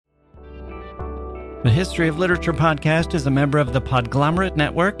The History of Literature podcast is a member of the Podglomerate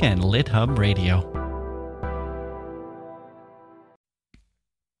Network and LitHub Radio.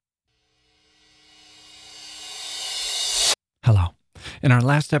 Hello. In our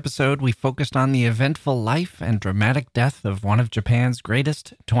last episode, we focused on the eventful life and dramatic death of one of Japan's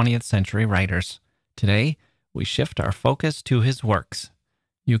greatest 20th century writers. Today, we shift our focus to his works.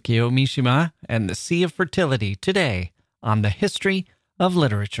 Yukio Mishima and the Sea of Fertility, today on the History of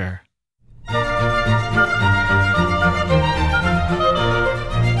Literature.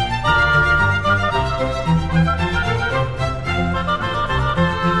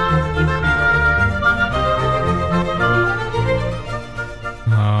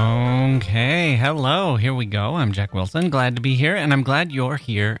 Okay, hello, here we go. I'm Jack Wilson, glad to be here, and I'm glad you're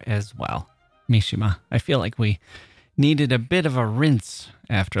here as well. Mishima, I feel like we needed a bit of a rinse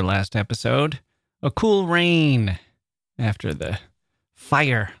after last episode, a cool rain after the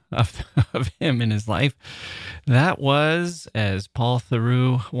fire of him in his life. That was, as Paul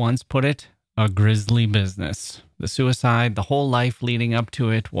Theroux once put it, a grisly business. The suicide, the whole life leading up to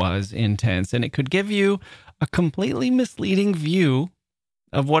it was intense, and it could give you a completely misleading view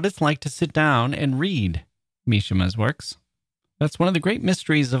of what it's like to sit down and read Mishima's works. That's one of the great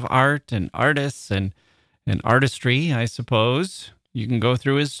mysteries of art and artists and artistry, I suppose. You can go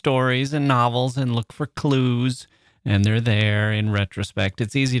through his stories and novels and look for clues, and they're there in retrospect.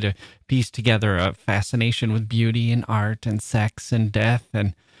 It's easy to piece together a fascination with beauty and art and sex and death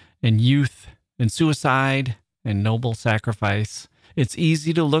and youth and suicide and noble sacrifice. It's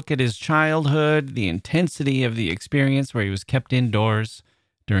easy to look at his childhood, the intensity of the experience where he was kept indoors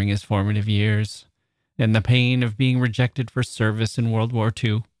during his formative years, and the pain of being rejected for service in World War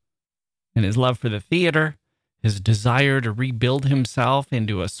II, and his love for the theater, his desire to rebuild himself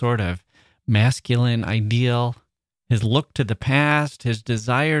into a sort of masculine ideal, his look to the past, his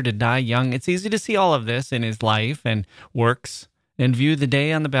desire to die young. It's easy to see all of this in his life and works and view the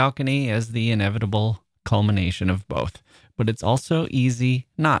day on the balcony as the inevitable culmination of both. But it's also easy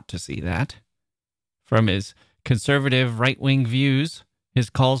not to see that. From his conservative right-wing views, his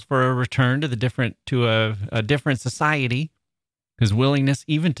calls for a return to a different society, his willingness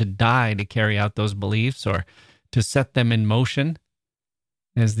even to die to carry out those beliefs or to set them in motion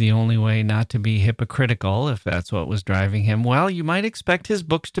as the only way not to be hypocritical, if that's what was driving him. Well, you might expect his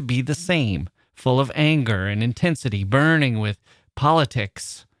books to be the same, full of anger and intensity, burning with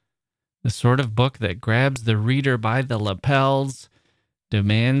politics. The sort of book that grabs the reader by the lapels,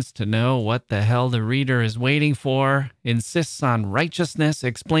 demands to know what the hell the reader is waiting for, insists on righteousness,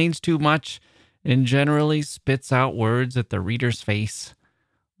 explains too much, and generally spits out words at the reader's face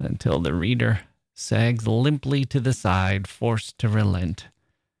until the reader sags limply to the side, forced to relent.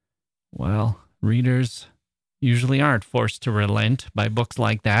 Well, readers usually aren't forced to relent by books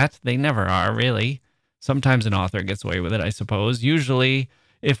like that. They never are, really. Sometimes an author gets away with it, I suppose. Usually,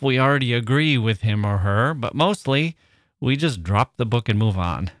 if we already agree with him or her, but mostly we just drop the book and move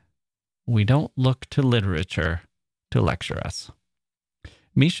on. We don't look to literature to lecture us.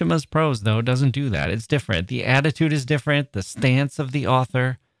 Mishima's prose, though, doesn't do that. It's different. The attitude is different, the stance of the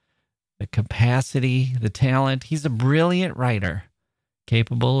author, the capacity, the talent. He's a brilliant writer,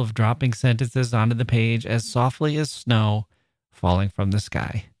 capable of dropping sentences onto the page as softly as snow falling from the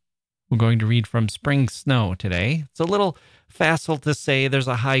sky. We're going to read from Spring Snow today. It's a little facile to say there's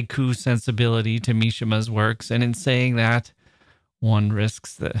a haiku sensibility to Mishima's works, and in saying that, one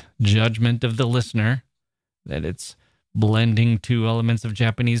risks the judgment of the listener that it's blending two elements of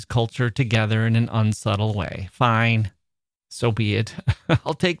Japanese culture together in an unsubtle way. Fine, so be it.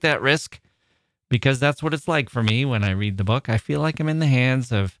 I'll take that risk, because that's what it's like for me when I read the book. I feel like I'm in the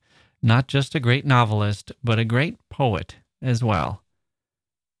hands of not just a great novelist, but a great poet as well.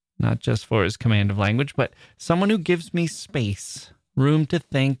 Not just for his command of language, but someone who gives me space, room to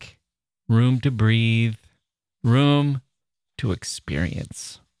think, room to breathe, room to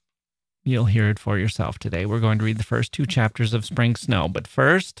experience. You'll hear it for yourself today. We're going to read the first 2 chapters of Spring Snow. But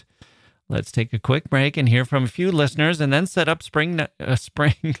first, let's take a quick break and hear from a few listeners and then set up Spring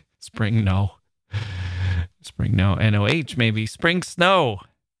Snow, N-O-H maybe, Spring Snow,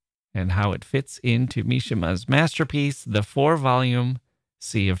 and how it fits into Mishima's masterpiece, the 4-volume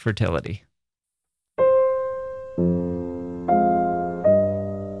Sea of Fertility.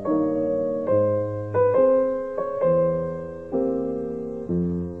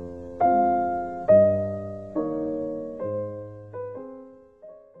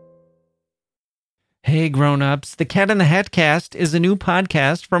 Hey grown-ups, the Cat in the Hat Cast is a new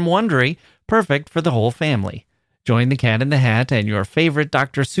podcast from Wondery, perfect for the whole family. Join the Cat in the Hat and your favorite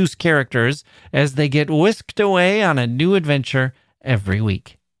Dr. Seuss characters as they get whisked away on a new adventure every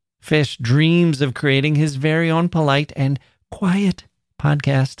week. Fish dreams of creating his very own polite and quiet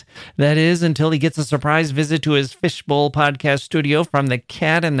podcast. That is, until he gets a surprise visit to his Fishbowl podcast studio from the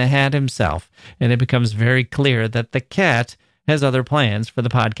Cat in the Hat himself. And it becomes very clear that the cat has other plans for the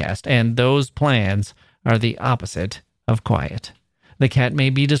podcast, and those plans are the opposite of quiet. The cat may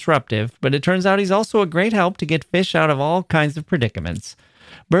be disruptive, but it turns out he's also a great help to get Fish out of all kinds of predicaments.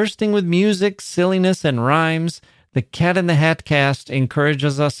 Bursting with music, silliness, and rhymes, the Cat in the Hat cast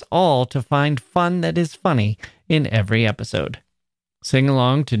encourages us all to find fun that is funny in every episode. Sing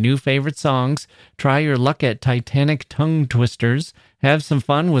along to new favorite songs, try your luck at Titanic tongue twisters, have some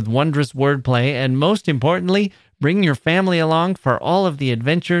fun with wondrous wordplay, and most importantly, bring your family along for all of the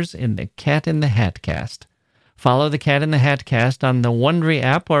adventures in the Cat in the Hat cast. Follow the Cat in the Hat cast on the Wondery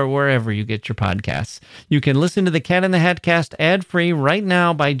app or wherever you get your podcasts. You can listen to the Cat in the Hat cast ad-free right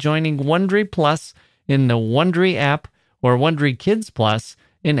now by joining Wondery Plus in the Wondery app or Wondery Kids Plus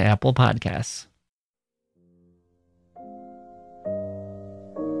in Apple Podcasts.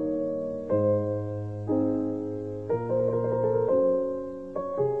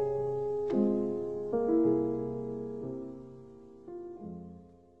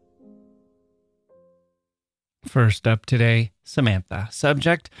 First up today, Samantha.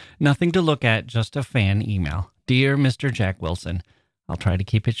 Subject, nothing to look at, just a fan email. Dear Mr. Jack Wilson, I'll try to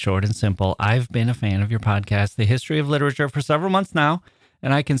keep it short and simple. I've been a fan of your podcast, The History of Literature, for several months now,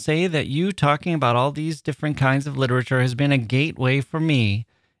 and I can say that you talking about all these different kinds of literature has been a gateway for me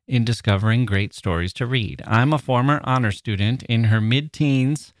in discovering great stories to read. I'm a former honor student in her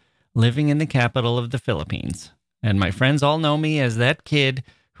mid-teens living in the capital of the Philippines, and my friends all know me as that kid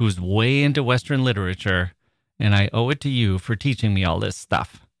who's way into Western literature, and I owe it to you for teaching me all this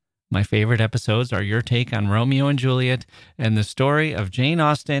stuff. My favorite episodes are your take on Romeo and Juliet and the story of Jane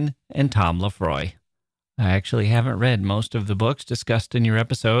Austen and Tom Lefroy. I actually haven't read most of the books discussed in your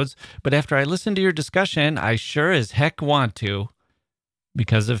episodes, but after I listened to your discussion, I sure as heck want to.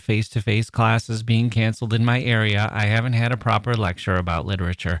 Because of face-to-face classes being canceled in my area, I haven't had a proper lecture about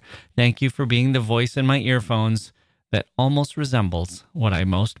literature. Thank you for being the voice in my earphones that almost resembles what I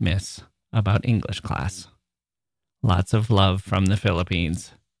most miss about English class. Lots of love from the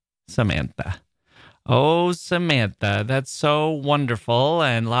Philippines. Samantha. Oh, Samantha, that's so wonderful,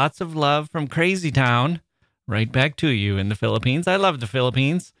 and lots of love from Crazy Town. Right back to you in the Philippines. I love the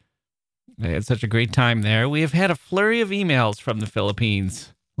Philippines. I had such a great time there. We have had a flurry of emails from the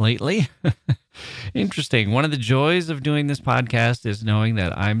Philippines lately. Interesting. One of the joys of doing this podcast is knowing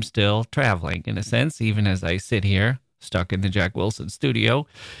that I'm still traveling, in a sense, even as I sit here, stuck in the Jack Wilson studio.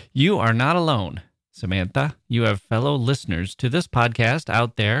 You are not alone, Samantha. You have fellow listeners to this podcast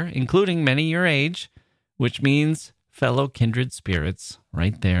out there, including many your age, which means fellow kindred spirits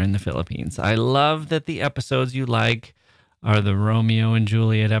right there in the Philippines. I love that the episodes you like are the Romeo and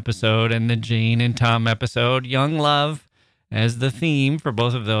Juliet episode and the Jane and Tom episode, Young Love as the theme for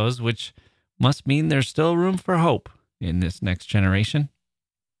both of those, which must mean there's still room for hope in this next generation.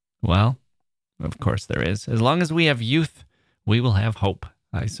 Well, of course there is. As long as we have youth, we will have hope,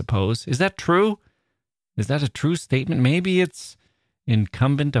 I suppose. Is that true? Is that a true statement? Maybe it's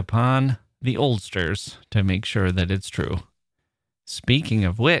incumbent upon the oldsters to make sure that it's true. Speaking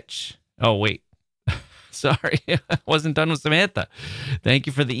of which, oh, wait. Sorry, I wasn't done with Samantha. Thank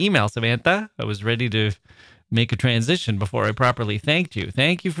you for the email, Samantha. I was ready to make a transition before I properly thanked you.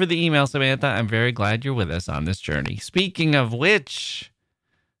 Thank you for the email, Samantha. I'm very glad you're with us on this journey. Speaking of which,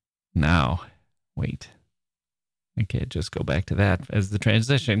 now, wait. I can't just go back to that as the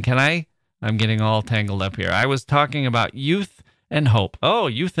transition. Can I? I'm getting all tangled up here. I was talking about youth and hope. Oh,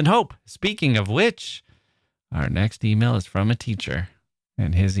 youth and hope. Speaking of which, our next email is from a teacher,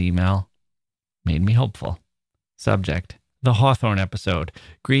 and his email made me hopeful. Subject, the Hawthorne episode.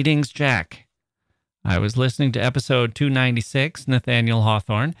 Greetings, Jack. I was listening to episode 296, Nathaniel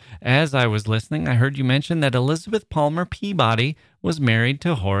Hawthorne. As I was listening, I heard you mention that Elizabeth Palmer Peabody was married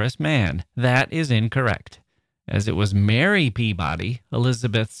to Horace Mann. That is incorrect, as it was Mary Peabody,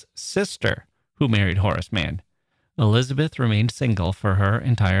 Elizabeth's sister, who married Horace Mann. Elizabeth remained single for her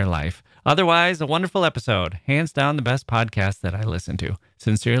entire life. Otherwise, a wonderful episode. Hands down the best podcast that I listen to.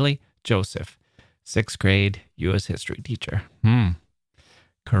 Sincerely, Joseph, 6th grade U.S. history teacher.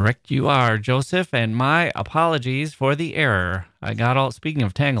 Correct you are, Joseph, and my apologies for the error. Speaking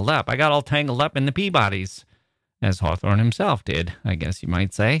of tangled up, I got all tangled up in the Peabodys, as Hawthorne himself did, I guess you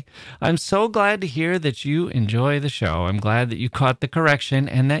might say. I'm so glad to hear that you enjoy the show. I'm glad that you caught the correction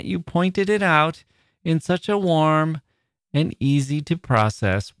and that you pointed it out in such a warm and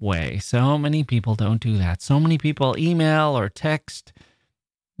easy-to-process way. So many people don't do that. So many people email or text.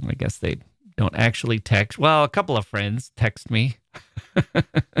 I guess they don't actually text. Well, a couple of friends text me.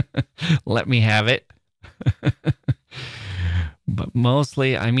 Let me have it. But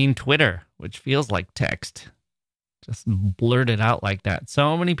mostly, I mean Twitter, which feels like text. Just blurt it out like that.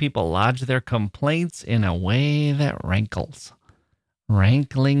 So many people lodge their complaints in a way that rankles.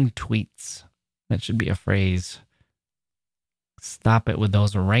 Rankling tweets. That should be a phrase. Stop it with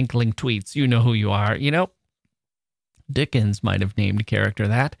those rankling tweets. You know who you are. You know, Dickens might have named a character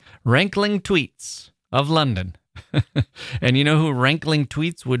that. Rankling Tweets of London. And you know who Rankling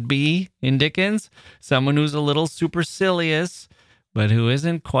Tweets would be in Dickens? Someone who's a little supercilious, but who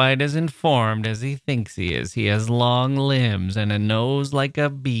isn't quite as informed as he thinks he is. He has long limbs and a nose like a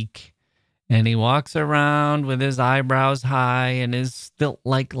beak. And he walks around with his eyebrows high and his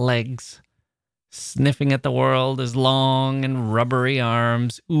stilt-like legs, sniffing at the world, his long and rubbery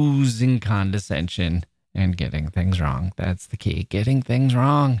arms, oozing condescension and getting things wrong. That's the key, getting things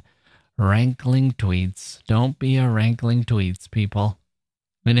wrong. Rankling tweets. Don't be a rankling tweets, people.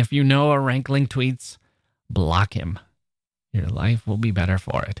 And if you know a rankling tweets, block him. Your life will be better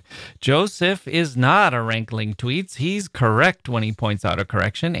for it. Joseph is not a rankling tweets. He's correct when he points out a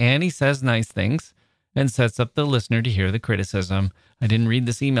correction, and he says nice things and sets up the listener to hear the criticism. I didn't read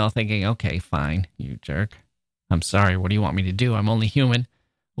this email thinking, okay, fine, you jerk. I'm sorry, what do you want me to do? I'm only human.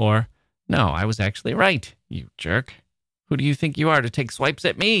 Or, no, I was actually right, you jerk. Who do you think you are to take swipes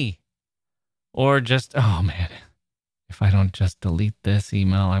at me? Or just, oh man, if I don't just delete this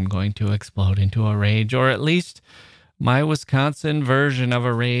email, I'm going to explode into a rage. Or at least my Wisconsin version of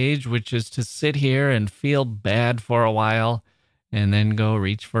a rage, which is to sit here and feel bad for a while and then go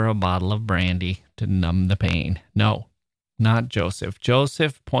reach for a bottle of brandy to numb the pain. No, not Joseph.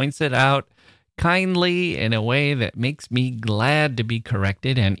 Joseph points it out kindly in a way that makes me glad to be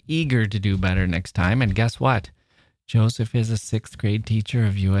corrected and eager to do better next time. And guess what? Joseph is a 6th grade teacher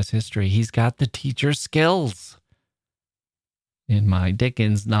of U.S. history. He's got the teacher skills. In my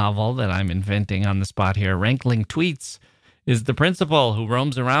Dickens novel that I'm inventing on the spot here, Rankling Tweets is the principal who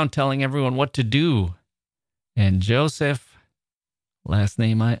roams around telling everyone what to do. And Joseph, last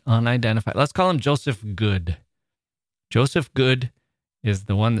name unidentified. Let's call him Joseph Good. Joseph Good is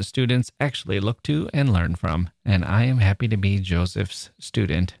the one the students actually look to and learn from. And I am happy to be Joseph's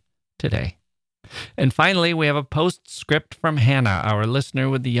student today. And finally, we have a postscript from Hannah, our listener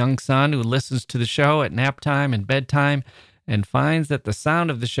with the young son who listens to the show at nap time and bedtime and finds that the sound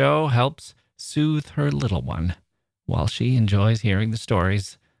of the show helps soothe her little one while she enjoys hearing the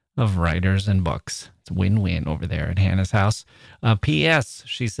stories of writers and books. It's a win-win over there at Hannah's house. P.S.,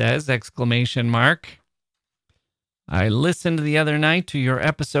 she says, exclamation mark. I listened the other night to your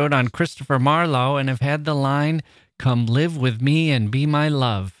episode on Christopher Marlowe and have had the line, "Come live with me and be my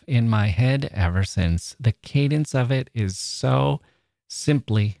love," in my head ever since. The cadence of it is so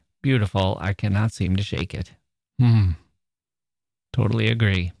simply beautiful, I cannot seem to shake it. Totally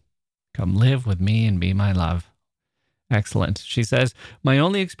agree. Come live with me and be my love. Excellent. She says, my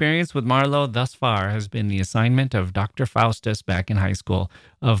only experience with Marlowe thus far has been the assignment of Dr. Faustus back in high school,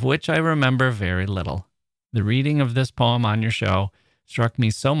 of which I remember very little. The reading of this poem on your show struck me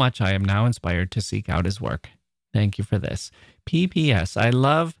so much I am now inspired to seek out his work. Thank you for this. P.P.S. I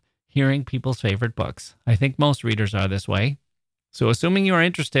love hearing people's favorite books. I think most readers are this way. So assuming you are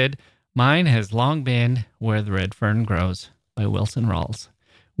interested, mine has long been Where the Red Fern Grows by Wilson Rawls.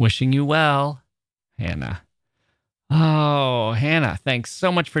 Wishing you well, Hannah. Oh, Hannah, thanks so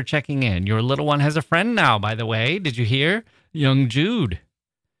much for checking in. Your little one has a friend now, by the way. Did you hear? Young Jude.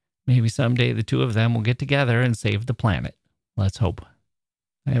 Maybe someday the two of them will get together and save the planet. Let's hope.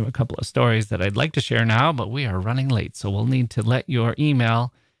 I have a couple of stories that I'd like to share now, but we are running late, so we'll need to let your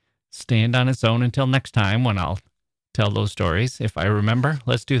email stand on its own until next time when I'll tell those stories. If I remember,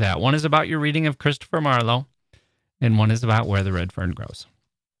 let's do that. One is about your reading of Christopher Marlowe, and one is about Where the Red Fern Grows.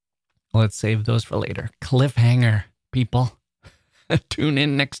 Let's save those for later. Cliffhanger, people. Tune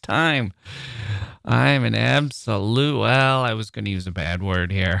in next time. I'm an absolute, well, I was going to use a bad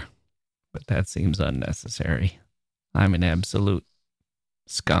word here, but that seems unnecessary. I'm an absolute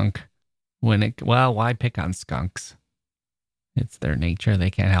skunk. Well, why pick on skunks? It's their nature. They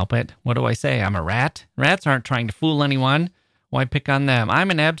can't help it. What do I say? I'm a rat? Rats aren't trying to fool anyone. Why pick on them?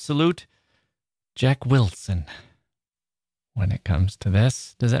 I'm an absolute Jack Wilson when it comes to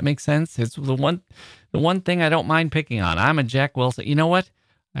this. Does that make sense? It's the one thing I don't mind picking on. I'm a Jack Wilson. You know what?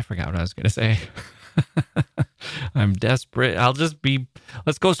 I forgot what I was going to say. I'm desperate.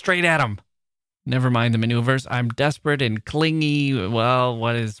 Let's go straight at him. Never mind the maneuvers. I'm desperate and clingy. Well,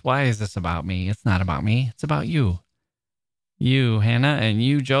 why is this about me? It's not about me. It's about you. You, Hannah, and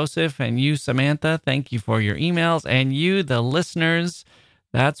you, Joseph, and you, Samantha. Thank you for your emails. And you, the listeners,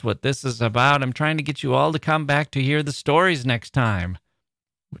 That's what this is about. I'm trying to get you all to come back to hear the stories next time,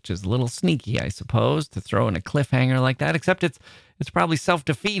 which is a little sneaky, I suppose, to throw in a cliffhanger like that, except it's probably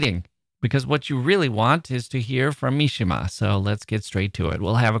self-defeating because what you really want is to hear from Mishima. So let's get straight to it.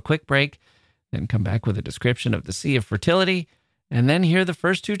 We'll have a quick break, then come back with a description of the Sea of Fertility, and then hear the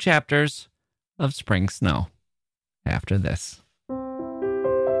first 2 chapters of Spring Snow after this.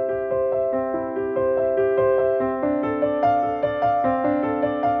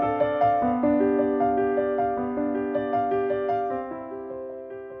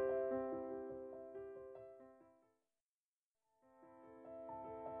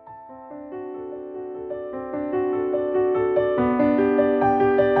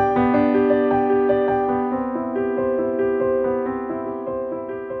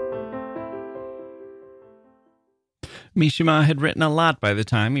 Mishima had written a lot by the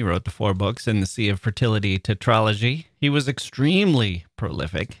time he wrote the 4 books in the Sea of Fertility tetralogy. He was extremely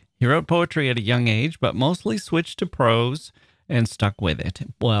prolific. He wrote poetry at a young age, but mostly switched to prose and stuck with it.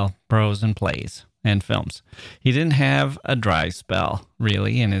 Well, prose and plays and films. He didn't have a dry spell,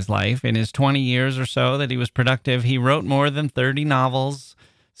 really, in his life. In his 20 years or so that he was productive, he wrote more than 30 novels,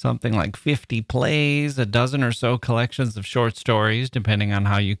 something like 50 plays, a dozen or so collections of short stories, depending on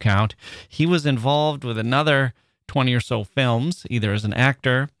how you count. He was involved with another 20 or so films, either as an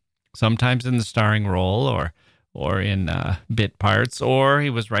actor, sometimes in the starring role or in bit parts, or he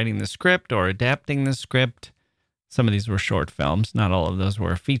was writing the script or adapting the script. Some of these were short films. Not all of those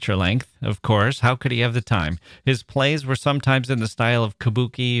were feature length, of course. How could he have the time? His plays were sometimes in the style of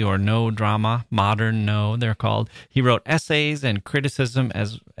kabuki or no drama, modern no, they're called. He wrote essays and criticism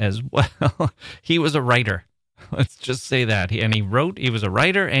as well. He was a writer. Let's just say that. He was a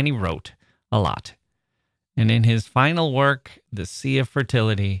writer and he wrote a lot. And in his final work, The Sea of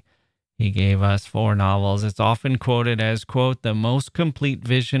Fertility, he gave us 4 novels. It's often quoted as, quote, the most complete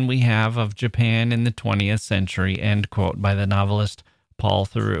vision we have of Japan in the 20th century, end quote, by the novelist Paul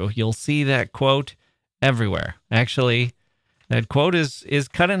Theroux. You'll see that quote everywhere. Actually, that quote is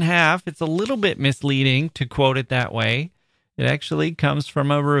cut in half. It's a little bit misleading to quote it that way. It actually comes from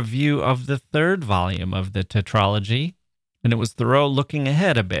a review of the 3rd volume of the tetralogy, and it was Theroux looking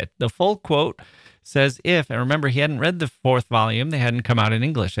ahead a bit. The full quote says and remember, he hadn't read the 4th volume. They hadn't come out in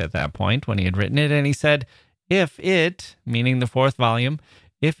English at that point when he had written it. And he said, if it, meaning the 4th volume,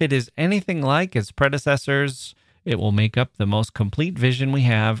 if it is anything like its predecessors, it will make up the most complete vision we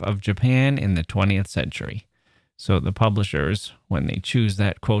have of Japan in the 20th century. So the publishers, when they choose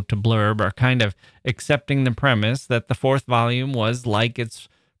that quote to blurb, are kind of accepting the premise that the 4th volume was like its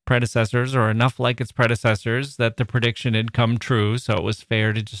predecessors or enough like its predecessors that the prediction had come true. So it was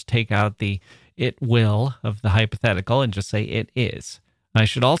fair to just take out the it will of the hypothetical and just say it is. I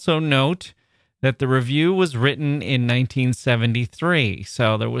should also note that the review was written in 1973,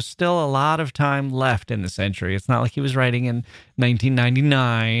 so there was still a lot of time left in the century. It's not like he was writing in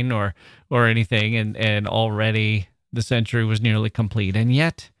 1999 or anything, and already the century was nearly complete. And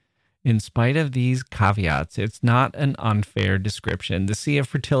yet, in spite of these caveats, it's not an unfair description. The Sea of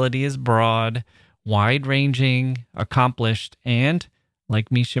Fertility is broad, wide-ranging, accomplished, and like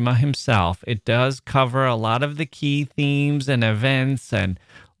Mishima himself, it does cover a lot of the key themes and events and,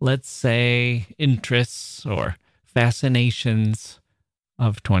 let's say, interests or fascinations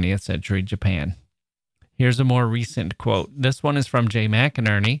of 20th century Japan. Here's a more recent quote. This one is from Jay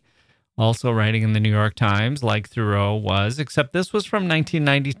McInerney, also writing in the New York Times, like Theroux was, except this was from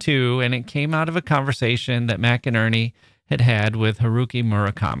 1992, and it came out of a conversation that McInerney had with Haruki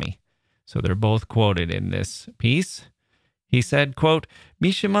Murakami. So they're both quoted in this piece. He said, quote,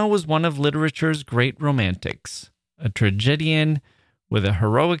 Mishima was one of literature's great romantics, a tragedian with a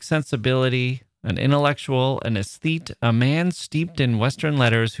heroic sensibility, an intellectual, an aesthete, a man steeped in Western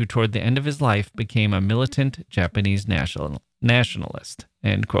letters who toward the end of his life became a militant Japanese nationalist,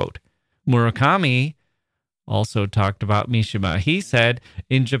 end quote. Murakami also talked about Mishima. He said,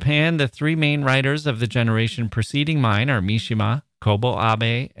 in Japan, the 3 main writers of the generation preceding mine are Mishima, Kobo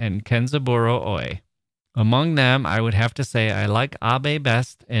Abe, and Kenzaburo Oe. Among them, I would have to say I like Abe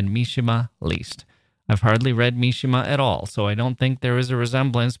best and Mishima least. I've hardly read Mishima at all, so I don't think there is a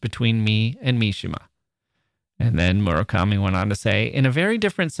resemblance between me and Mishima. And then Murakami went on to say, in a very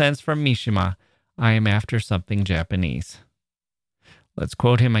different sense from Mishima, I am after something Japanese. Let's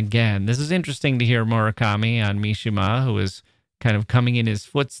quote him again. This is interesting to hear Murakami on Mishima, who is kind of coming in his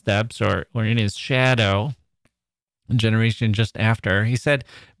footsteps or in his shadow, a generation just after. He said,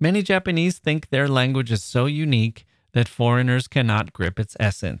 many Japanese think their language is so unique that foreigners cannot grip its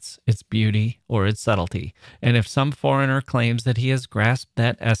essence, its beauty, or its subtlety. And if some foreigner claims that he has grasped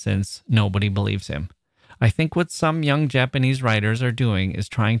that essence, nobody believes him. I think what some young Japanese writers are doing is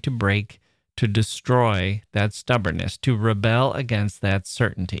trying to destroy that stubbornness, to rebel against that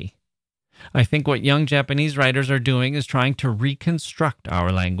certainty. I think what young Japanese writers are doing is trying to reconstruct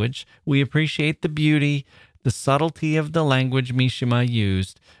our language. We appreciate the beauty, the subtlety of the language Mishima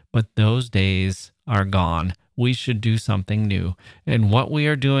used, but those days are gone. We should do something new. And what we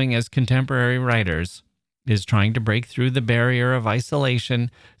are doing as contemporary writers is trying to break through the barrier of isolation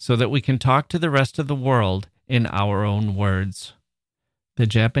so that we can talk to the rest of the world in our own words. The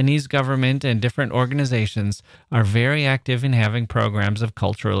Japanese government and different organizations are very active in having programs of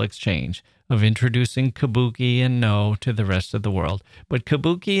cultural exchange, of introducing kabuki and no to the rest of the world. But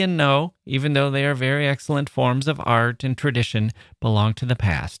kabuki and no, even though they are very excellent forms of art and tradition, belong to the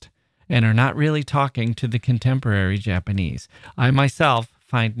past and are not really talking to the contemporary Japanese. I myself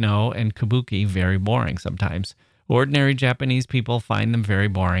find no and kabuki very boring sometimes. Ordinary Japanese people find them very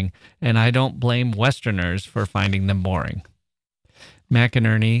boring, and I don't blame Westerners for finding them boring.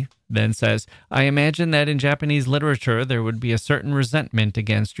 McInerney then says, I imagine that in Japanese literature there would be a certain resentment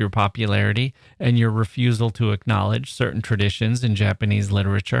against your popularity and your refusal to acknowledge certain traditions in Japanese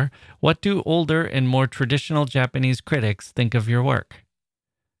literature. What do older and more traditional Japanese critics think of your work?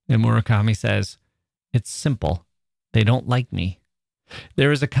 And Murakami says, it's simple. They don't like me.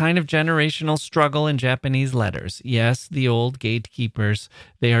 There is a kind of generational struggle in Japanese letters. Yes, the old gatekeepers,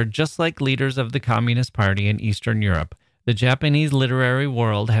 they are just like leaders of the Communist Party in Eastern Europe. The Japanese literary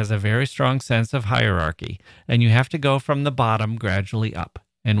world has a very strong sense of hierarchy, and you have to go from the bottom gradually up.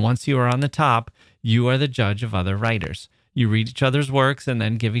 And once you are on the top, you are the judge of other writers. You read each other's works and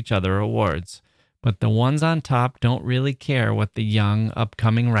then give each other awards. But the ones on top don't really care what the young,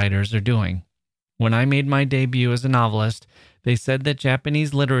 upcoming writers are doing. When I made my debut as a novelist, they said that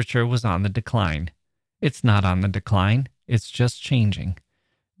Japanese literature was on the decline. It's not on the decline. It's just changing.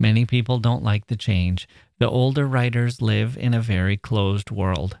 Many people don't like the change. The older writers live in a very closed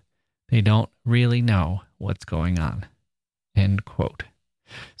world. They don't really know what's going on. End quote.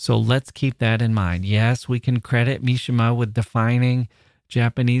 So let's keep that in mind. Yes, we can credit Mishima with defining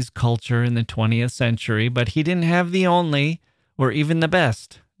Japanese culture in the 20th century, but he didn't have the only or even the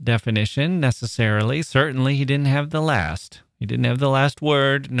best definition necessarily. Certainly he didn't have the last. He didn't have the last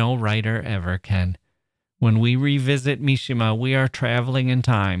word. No writer ever can. When we revisit Mishima, we are traveling in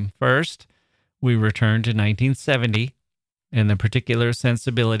time. First, we return to 1970 and the particular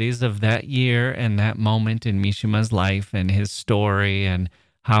sensibilities of that year and that moment in Mishima's life and his story and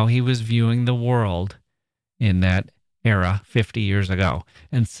how he was viewing the world in that era 50 years ago.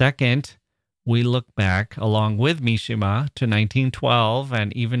 And second, we look back along with Mishima to 1912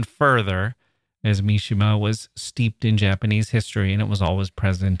 and even further, as Mishima was steeped in Japanese history and it was always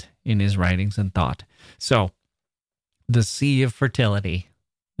present in his writings and thought. So, The Sea of Fertility.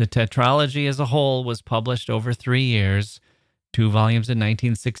 The tetralogy as a whole was published over 3 years, 2 volumes in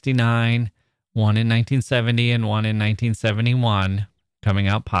 1969, one in 1970, and one in 1971, coming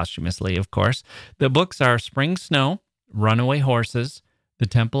out posthumously, of course. The books are Spring Snow, Runaway Horses, The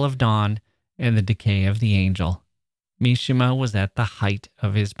Temple of Dawn, and The Decay of the Angel. Mishima was at the height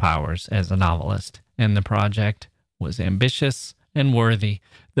of his powers as a novelist, and the project was ambitious and worthy.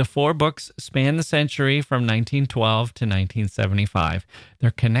 The 4 books span the century from 1912 to 1975. They're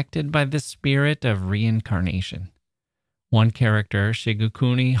connected by the spirit of reincarnation. One character,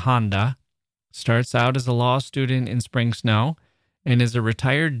 Shigekuni Honda, starts out as a law student in Spring Snow and is a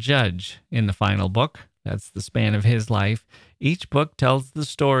retired judge in the final book. That's the span of his life. Each book tells the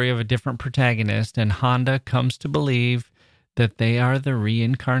story of a different protagonist, and Honda comes to believe that they are the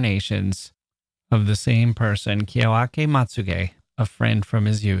reincarnations of the same person, Kyoake Matsuge, a friend from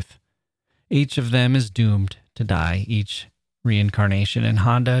his youth. Each of them is doomed to die, each reincarnation, and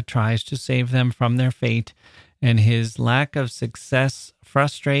Honda tries to save them from their fate, and his lack of success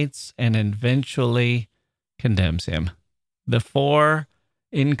frustrates and eventually condemns him. The 4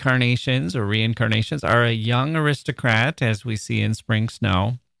 incarnations or reincarnations are a young aristocrat, as we see in Spring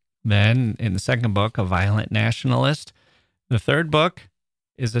Snow. Then, in the second book, a violent nationalist. The third book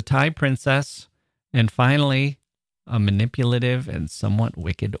is a Thai princess. And finally, a manipulative and somewhat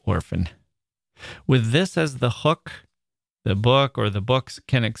wicked orphan. With this as the hook, the book or the books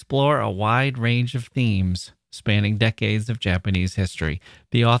can explore a wide range of themes spanning decades of Japanese history.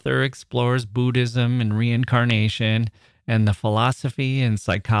 The author explores Buddhism and reincarnation, and the philosophy and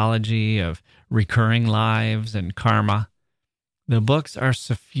psychology of recurring lives and karma. The books are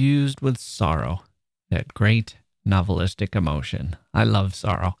suffused with sorrow, that great novelistic emotion. I love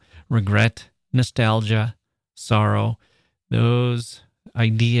sorrow, regret, nostalgia, sorrow, those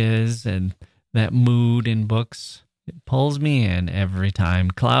ideas and that mood in books. It pulls me in every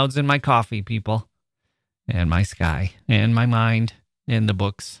time. Clouds in my coffee, people. and my sky and my mind and the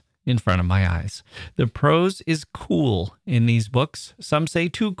books in front of my eyes. The prose is cool in these books. Some say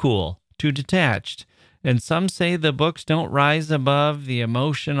too cool, too detached. And some say the books don't rise above the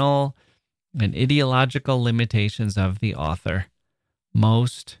emotional and ideological limitations of the author.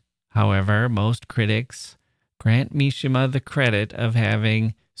 Most critics grant Mishima the credit of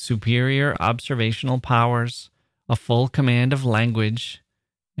having superior observational powers, a full command of language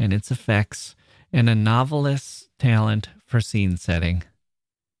and its effects, and a novelist's talent for scene setting.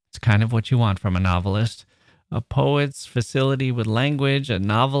 It's kind of what you want from a novelist. A poet's facility with language, a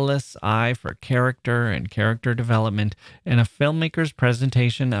novelist's eye for character and character development, and a filmmaker's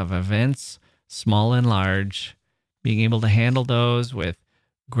presentation of events, small and large, being able to handle those with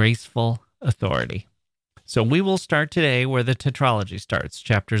graceful authority. So we will start today where the tetralogy starts,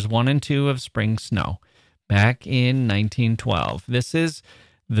 chapters 1 and 2 of Spring Snow, back in 1912. This is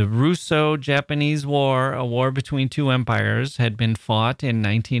the Russo-Japanese War, a war between two empires, had been fought in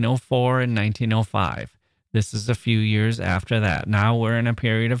 1904 and 1905. This is a few years after that. Now we're in a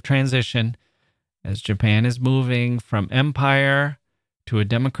period of transition as Japan is moving from empire to a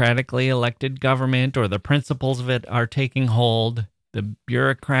democratically elected government, or the principles of it are taking hold. The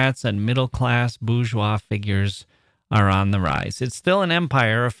bureaucrats and middle-class bourgeois figures are on the rise. It's still an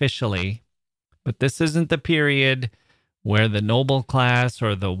empire officially, but this isn't the period where the noble class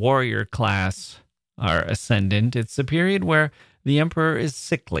or the warrior class are ascendant. It's the period where the emperor is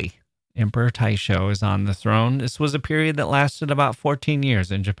sickly. Emperor Taisho is on the throne. This was a period that lasted about 14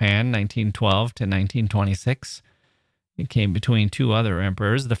 years in Japan, 1912 to 1926. It came between two other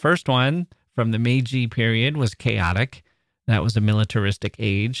emperors. The first one, from the Meiji period, was chaotic. That was a militaristic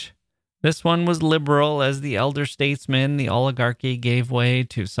age. This one was liberal, as the elder statesmen, the oligarchy, gave way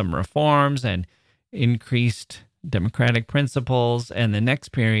to some reforms and increased democratic principles. And the next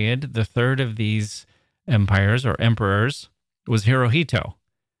period, the third of these empires or emperors, was Hirohito,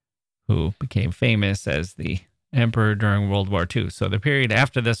 who became famous as the emperor during World War II. So the period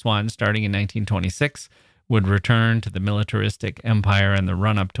after this one, starting in 1926, would return to the militaristic empire and the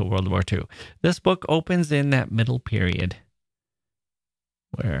run-up to World War II. This book opens in that middle period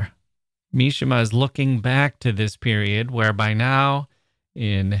where Mishima is looking back to this period where by now,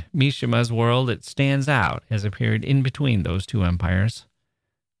 in Mishima's world, it stands out as a period in between those two empires.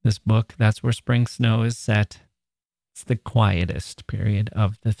 This book, that's where Spring Snow is set. It's the quietest period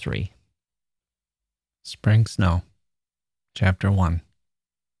of the three. Spring Snow, Chapter 1.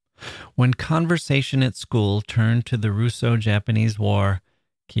 When conversation at school turned to the Russo-Japanese War,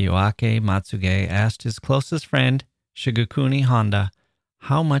 Kiyoake Matsuge asked his closest friend, Shigekuni Honda,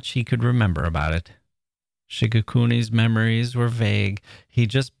 how much he could remember about it. Shigekuni's memories were vague. He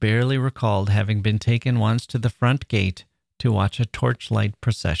just barely recalled having been taken once to the front gate to watch a torchlight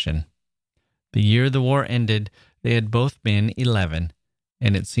procession. The year the war ended, they had both been 11,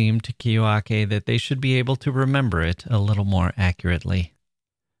 and it seemed to Kiyoake that they should be able to remember it a little more accurately.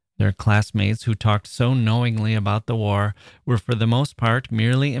 Their classmates who talked so knowingly about the war were for the most part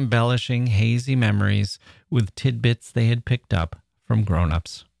merely embellishing hazy memories with tidbits they had picked up from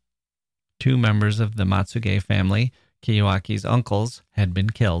grown-ups. Two members of the Matsuge family, Kiyoaki's uncles, had been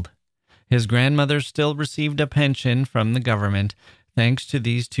killed. His grandmother still received a pension from the government thanks to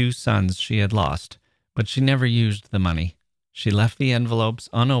these two sons she had lost, but she never used the money. She left the envelopes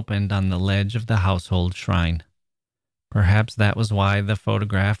unopened on the ledge of the household shrine. Perhaps that was why the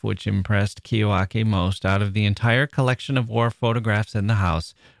photograph which impressed Kiyoake most out of the entire collection of war photographs in the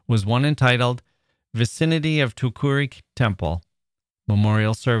house was one entitled Vicinity of Tokuri Temple,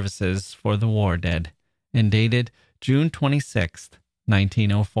 Memorial Services for the War Dead, and dated June 26,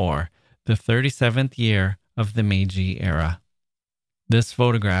 1904, the 37th year of the Meiji era. This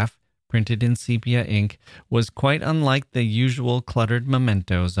photograph, printed in sepia ink, was quite unlike the usual cluttered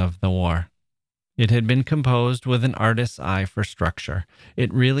mementos of the war. It had been composed with an artist's eye for structure.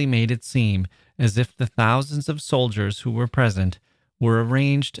 It really made it seem as if the thousands of soldiers who were present were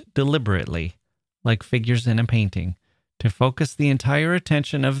arranged deliberately, like figures in a painting, to focus the entire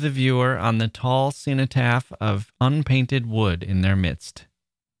attention of the viewer on the tall cenotaph of unpainted wood in their midst.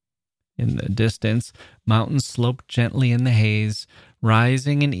 In the distance, mountains sloped gently in the haze,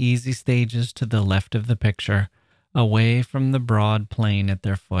 rising in easy stages to the left of the picture, away from the broad plain at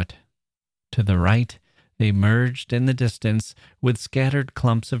their foot. To the right, they merged in the distance with scattered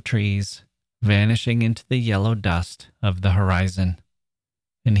clumps of trees, vanishing into the yellow dust of the horizon.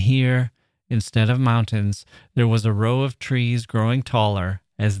 And here, instead of mountains, there was a row of trees growing taller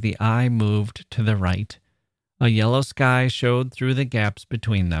as the eye moved to the right. A yellow sky showed through the gaps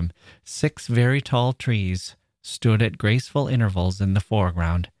between them. 6 very tall trees stood at graceful intervals in the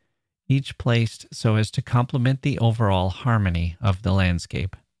foreground. each placed so as to complement the overall harmony of the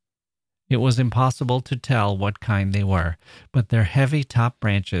landscape. It was impossible to tell what kind they were, but their heavy top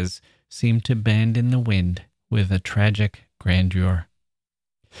branches seemed to bend in the wind with a tragic grandeur.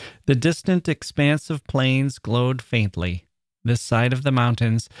 The distant expanse of plains glowed faintly. This side of the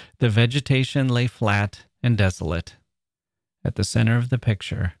mountains, the vegetation lay flat and desolate. At the center of the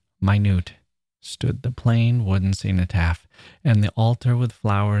picture, minute, stood the plain wooden cenotaph, and the altar with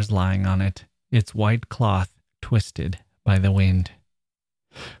flowers lying on it, its white cloth twisted by the wind.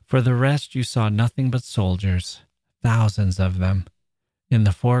 For the rest, you saw nothing but soldiers, thousands of them. In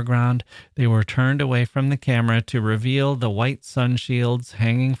the foreground, they were turned away from the camera to reveal the white sun shields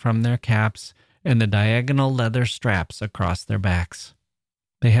hanging from their caps and the diagonal leather straps across their backs.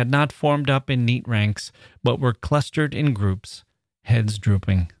 They had not formed up in neat ranks, but were clustered in groups, heads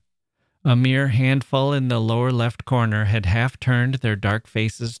drooping. A mere handful in the lower left corner had half turned their dark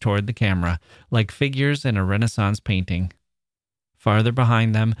faces toward the camera, like figures in a Renaissance painting. Farther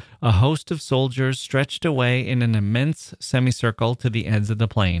behind them, a host of soldiers stretched away in an immense semicircle to the ends of the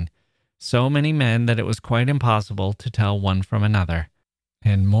plain, so many men that it was quite impossible to tell one from another,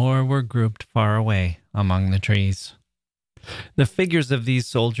 and more were grouped far away among the trees. The figures of these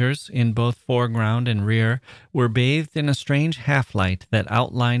soldiers, in both foreground and rear, were bathed in a strange half-light that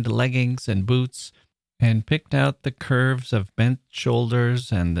outlined leggings and boots and picked out the curves of bent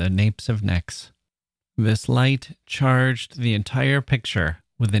shoulders and the napes of necks. This light charged the entire picture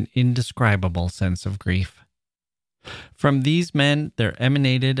with an indescribable sense of grief. From these men there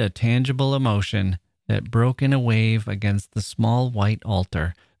emanated a tangible emotion that broke in a wave against the small white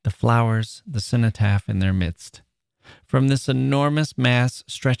altar, the flowers, the cenotaph in their midst. From this enormous mass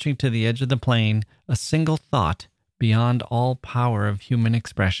stretching to the edge of the plain, a single thought, beyond all power of human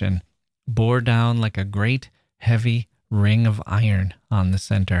expression, bore down like a great, heavy ring of iron on the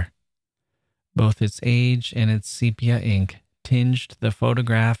center. Both its age and its sepia ink tinged the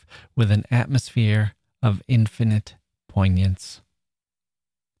photograph with an atmosphere of infinite poignance.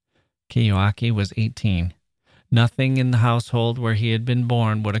 Kiyoaki was 18. Nothing in the household where he had been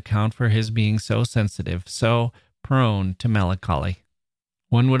born would account for his being so sensitive, so prone to melancholy.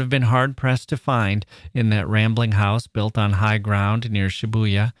 One would have been hard-pressed to find, in that rambling house built on high ground near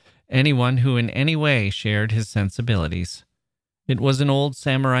Shibuya, anyone who in any way shared his sensibilities. It was an old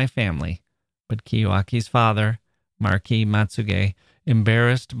samurai family, but Kiyoaki's father, Marquis Matsuge,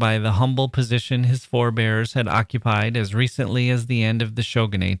 embarrassed by the humble position his forebears had occupied as recently as the end of the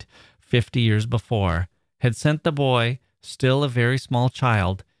shogunate 50 years before, had sent the boy, still a very small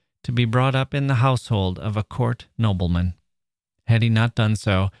child, to be brought up in the household of a court nobleman. Had he not done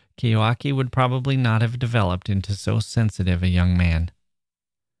so, Kiyoaki would probably not have developed into so sensitive a young man.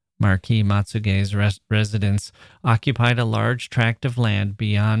 Marquis Matsuge's residence occupied a large tract of land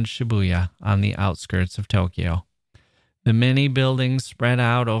beyond Shibuya on the outskirts of Tokyo. The many buildings spread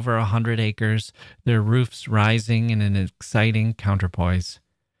out over 100 acres, their roofs rising in an exciting counterpoise.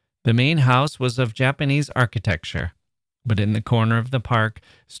 The main house was of Japanese architecture, but in the corner of the park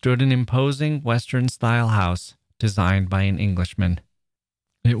stood an imposing Western-style house designed by an Englishman.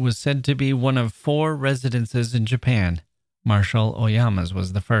 It was said to be one of 4 residences in Japan, Marshal Oyama's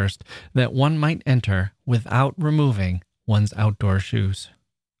was the first, that one might enter without removing one's outdoor shoes.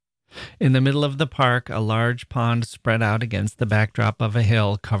 In the middle of the park, a large pond spread out against the backdrop of a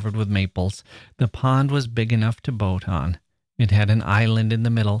hill covered with maples. The pond was big enough to boat on. It had an island in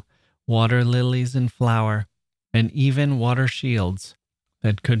the middle, water lilies in flower, and even water shields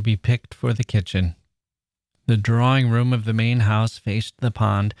that could be picked for the kitchen. The drawing room of the main house faced the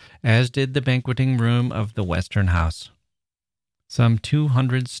pond, as did the banqueting room of the western house. Some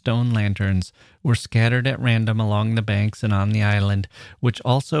 200 stone lanterns were scattered at random along the banks and on the island, which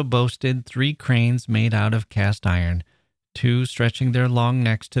also boasted 3 cranes made out of cast iron, 2 stretching their long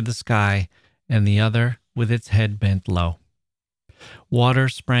necks to the sky, and the other with its head bent low. Water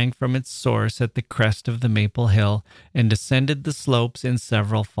sprang from its source at the crest of the maple hill and descended the slopes in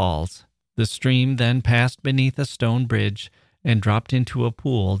several falls. The stream then passed beneath a stone bridge and dropped into a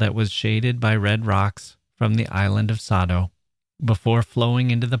pool that was shaded by red rocks from the island of Sado, before flowing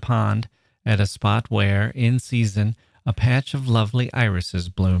into the pond at a spot where, in season, a patch of lovely irises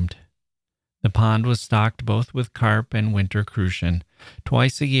bloomed. The pond was stocked both with carp and winter crucian.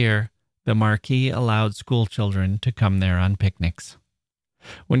 Twice a year, the Marquis allowed schoolchildren to come there on picnics.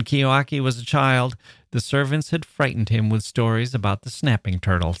 When Kiyoaki was a child, the servants had frightened him with stories about the snapping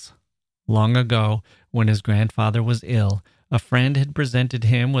turtles. Long ago, when his grandfather was ill, a friend had presented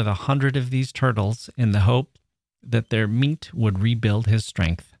him with 100 of these turtles in the hope that their meat would rebuild his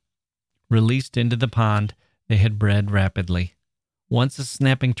strength. Released into the pond, they had bred rapidly. Once a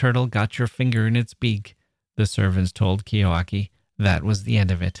snapping turtle got your finger in its beak, the servants told Kiyoaki, that was the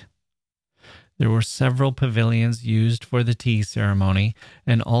end of it. There were several pavilions used for the tea ceremony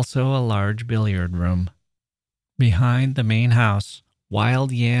and also a large billiard room. Behind the main house,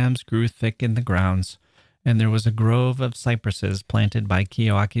 wild yams grew thick in the grounds, and there was a grove of cypresses planted by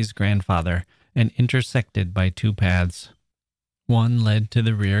Kiyoaki's grandfather and intersected by two paths. One led to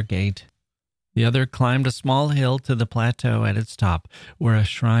the rear gate. The other climbed a small hill to the plateau at its top, where a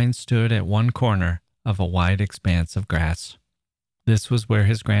shrine stood at one corner of a wide expanse of grass. This was where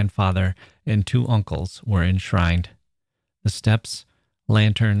his grandfather and two uncles were enshrined. The steps,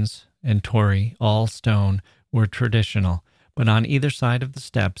 lanterns, and torii, all stone, were traditional, but on either side of the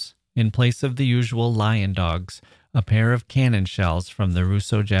steps, in place of the usual lion dogs, a pair of cannon shells from the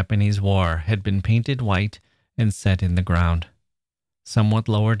Russo-Japanese War had been painted white and set in the ground. Somewhat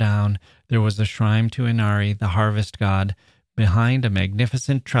lower down, there was a shrine to Inari, the harvest god, behind a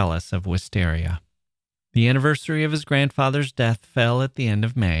magnificent trellis of wisteria. The anniversary of his grandfather's death fell at the end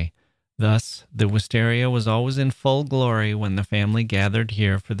of May. Thus, the wisteria was always in full glory when the family gathered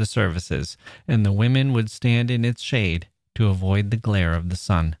here for the services, and the women would stand in its shade to avoid the glare of the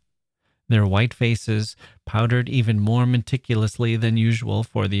sun. Their white faces, powdered even more meticulously than usual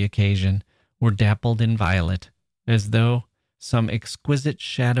for the occasion, were dappled in violet, as though some exquisite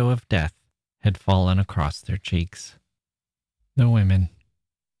shadow of death had fallen across their cheeks. The women.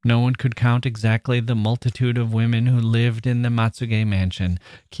 No one could count exactly the multitude of women who lived in the Matsuge mansion.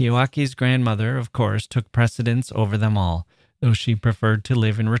 Kiyoaki's grandmother, of course, took precedence over them all, though she preferred to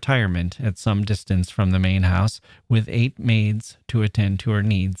live in retirement at some distance from the main house, with 8 maids to attend to her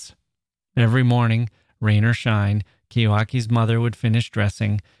needs. Every morning, rain or shine, Kiyoaki's mother would finish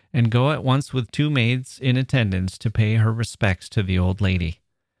dressing and go at once with 2 maids in attendance to pay her respects to the old lady.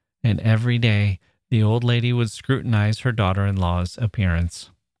 And every day, the old lady would scrutinize her daughter-in-law's appearance.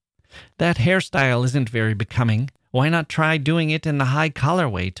 "That hairstyle isn't very becoming. Why not try doing it in the high collar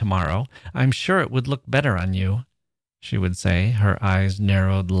way tomorrow? I'm sure it would look better on you," she would say, her eyes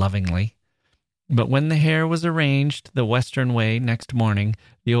narrowed lovingly. But when the hair was arranged the Western way next morning,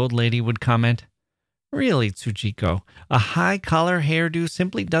 the old lady would comment, "Really, Tsuchiko, a high-collar hairdo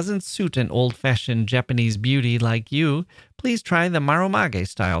simply doesn't suit an old-fashioned Japanese beauty like you. Please try the Marumage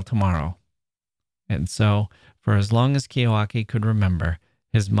style tomorrow." And so, for as long as Kiyoaki could remember,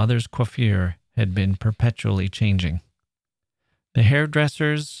 his mother's coiffure had been perpetually changing. The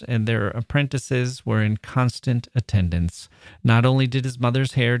hairdressers and their apprentices were in constant attendance. Not only did his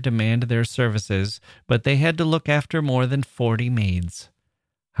mother's hair demand their services, but they had to look after more than 40 maids.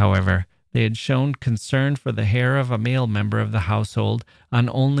 However, they had shown concern for the hair of a male member of the household on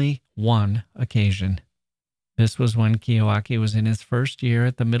only one occasion. This was when Kiyoaki was in his first year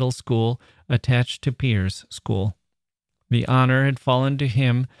at the middle school attached to Pier's school. The honor had fallen to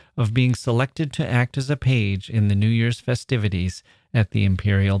him of being selected to act as a page in the New Year's festivities at the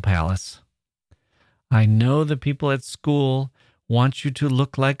Imperial Palace. "I know the people at school want you to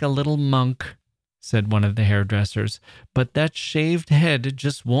look like a little monk," said one of the hairdressers, "but that shaved head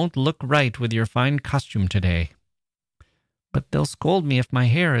just won't look right with your fine costume today." "But they'll scold me if my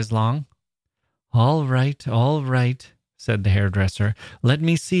hair is long." All right, said the hairdresser. "Let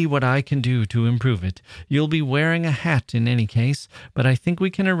me see what I can do to improve it. You'll be wearing a hat in any case, but I think we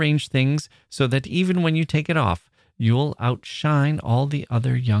can arrange things so that even when you take it off, you'll outshine all the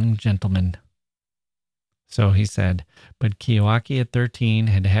other young gentlemen." So he said, but Kiyoaki at 13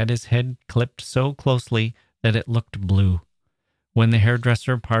 had had his head clipped so closely that it looked blue. When the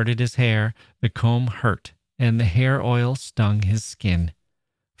hairdresser parted his hair, the comb hurt, and the hair oil stung his skin.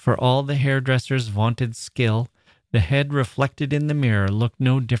 For all the hairdresser's vaunted skill, the head reflected in the mirror looked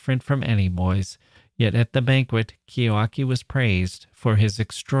no different from any boy's, yet at the banquet Kiyoaki was praised for his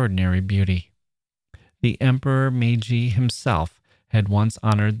extraordinary beauty. The Emperor Meiji himself had once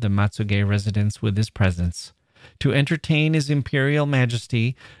honored the Matsuge residence with his presence. To entertain his imperial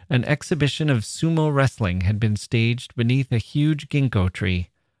majesty, an exhibition of sumo wrestling had been staged beneath a huge ginkgo tree,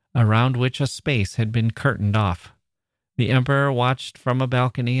 around which a space had been curtained off. The emperor watched from a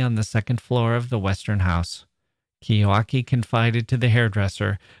balcony on the 2nd floor of the Western House. Kiyoaki confided to the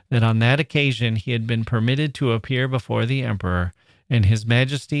hairdresser that on that occasion he had been permitted to appear before the emperor, and his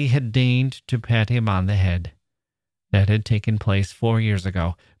majesty had deigned to pat him on the head. That had taken place 4 years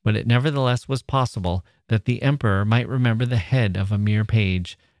ago, but it nevertheless was possible that the emperor might remember the head of a mere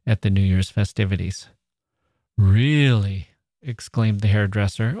page at the New Year's festivities. "Really?" exclaimed the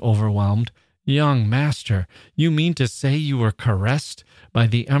hairdresser, overwhelmed. "Young master, you mean to say you were caressed by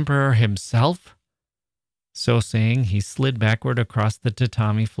the emperor himself?" So saying, he slid backward across the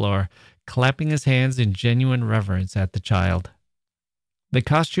tatami floor, clapping his hands in genuine reverence at the child. The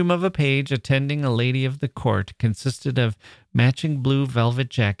costume of a page attending a lady of the court consisted of matching blue velvet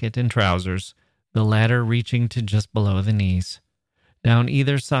jacket and trousers, the latter reaching to just below the knees. Down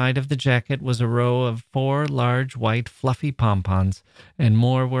either side of the jacket was a row of 4 large white fluffy pompons, and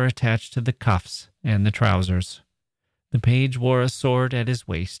more were attached to the cuffs and the trousers. The page wore a sword at his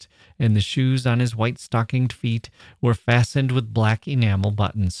waist, and the shoes on his white-stockinged feet were fastened with black enamel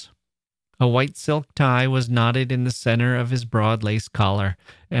buttons. A white silk tie was knotted in the center of his broad lace collar,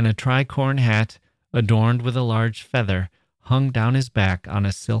 and a tricorn hat, adorned with a large feather, hung down his back on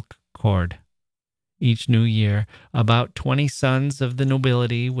a silk cord. Each new year, about 20 sons of the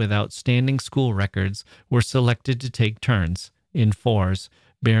nobility with outstanding school records were selected to take turns, in 4s,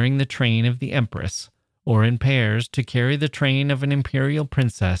 bearing the train of the empress, or in pairs to carry the train of an imperial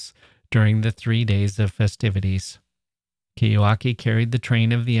princess during the 3 days of festivities. Kiyoaki carried the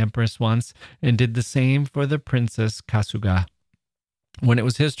train of the empress once and did the same for the Princess Kasuga. When it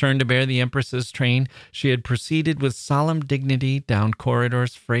was his turn to bear the empress's train, she had proceeded with solemn dignity down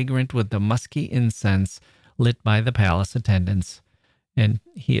corridors fragrant with the musky incense lit by the palace attendants, and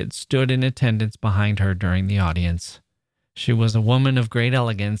he had stood in attendance behind her during the audience. She was a woman of great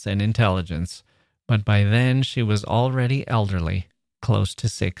elegance and intelligence, but by then she was already elderly, close to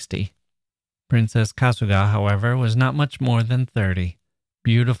 60. Princess Kasuga, however, was not much more than 30.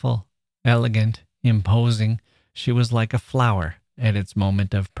 Beautiful, elegant, imposing, she was like a flower at its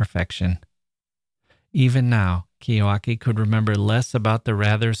moment of perfection. Even now, Kiyoaki could remember less about the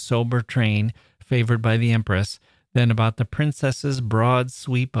rather sober train favored by the empress than about the princess's broad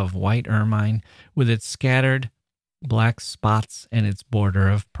sweep of white ermine with its scattered black spots and its border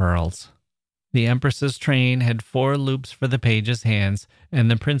of pearls. The empress's train had 4 loops for the page's hands,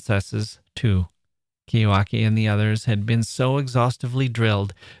 and the princess's 2. Kiyoaki and the others had been so exhaustively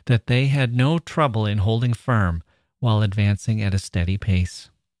drilled that they had no trouble in holding firm while advancing at a steady pace.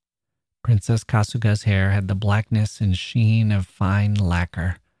 Princess Kasuga's hair had the blackness and sheen of fine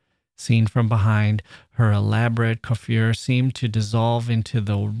lacquer. Seen from behind, her elaborate coiffure seemed to dissolve into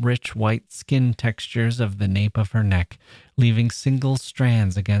the rich white skin textures of the nape of her neck, leaving single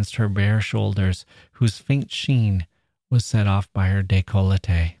strands against her bare shoulders, whose faint sheen was set off by her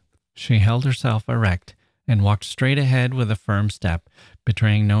décolleté. She held herself erect and walked straight ahead with a firm step,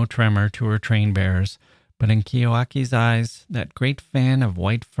 betraying no tremor to her train-bearers, but in Kiyoaki's eyes, that great fan of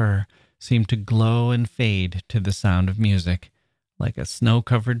white fur seemed to glow and fade to the sound of music, like a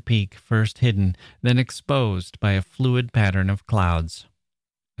snow-covered peak first hidden, then exposed by a fluid pattern of clouds.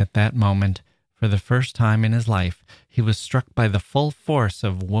 At that moment, for the first time in his life, he was struck by the full force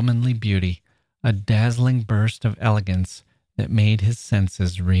of womanly beauty, a dazzling burst of elegance that made his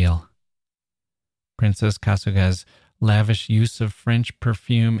senses reel. Princess Kasuga's lavish use of French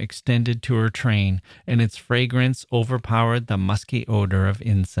perfume extended to her train, and its fragrance overpowered the musky odor of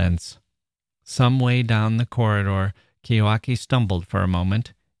incense. Some way down the corridor, Kiyoaki stumbled for a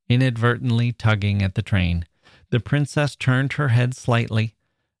moment, inadvertently tugging at the train. The princess turned her head slightly,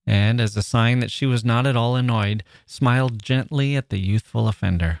 and, as a sign that she was not at all annoyed, smiled gently at the youthful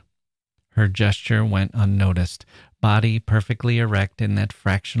offender. Her gesture went unnoticed. Body perfectly erect in that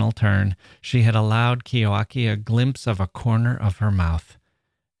fractional turn, she had allowed Kiyoaki a glimpse of a corner of her mouth.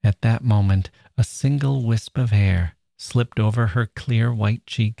 At that moment, a single wisp of hair slipped over her clear white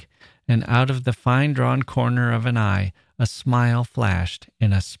cheek, and out of the fine-drawn corner of an eye, a smile flashed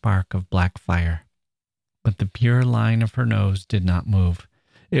in a spark of black fire. But the pure line of her nose did not move.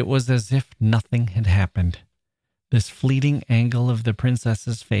 It was as if nothing had happened. This fleeting angle of the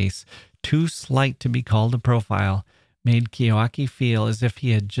princess's face, too slight to be called a profile, made Kiyoaki feel as if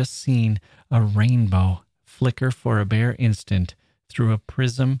he had just seen a rainbow flicker for a bare instant through a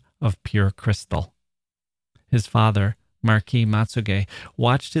prism of pure crystal. His father, Marquis Matsuge,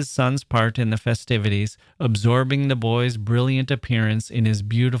 watched his son's part in the festivities, absorbing the boy's brilliant appearance in his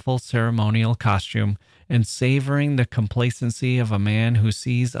beautiful ceremonial costume and savoring the complacency of a man who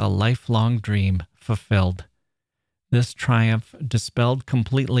sees a lifelong dream fulfilled. This triumph dispelled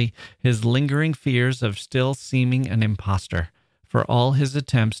completely his lingering fears of still seeming an impostor, for all his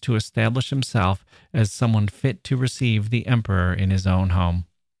attempts to establish himself as someone fit to receive the emperor in his own home.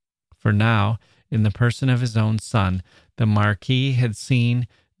 For now, in the person of his own son, the Marquis had seen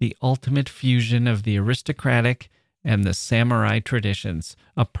the ultimate fusion of the aristocratic and the samurai traditions,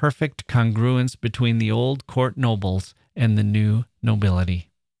 a perfect congruence between the old court nobles and the new nobility.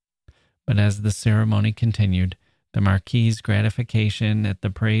 But as the ceremony continued, the Marquis's gratification at the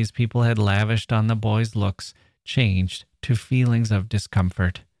praise people had lavished on the boy's looks changed to feelings of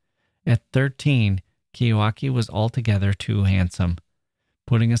discomfort. At 13, Kiyoaki was altogether too handsome.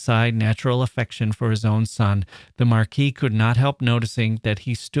 Putting aside natural affection for his own son, the Marquis could not help noticing that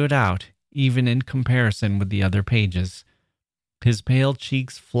he stood out even in comparison with the other pages. His pale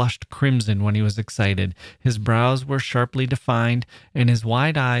cheeks flushed crimson when he was excited, his brows were sharply defined, and his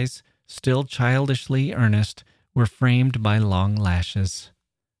wide eyes, still childishly earnest, were framed by long lashes.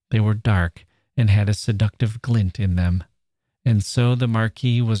 They were dark and had a seductive glint in them. And so the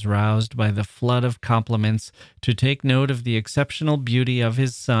Marquis was roused by the flood of compliments to take note of the exceptional beauty of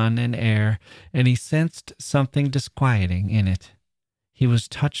his son and heir, and he sensed something disquieting in it. He was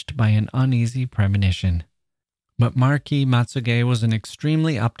touched by an uneasy premonition. But Marquis Matsuge was an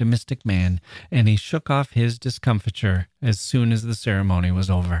extremely optimistic man, and he shook off his discomfiture as soon as the ceremony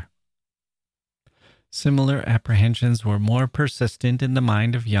was over. Similar apprehensions were more persistent in the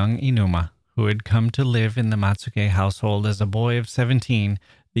mind of young Inuma, who had come to live in the Matsuge household as a boy of 17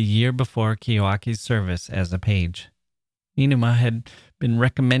 the year before Kiyoaki's service as a page. Inuma had been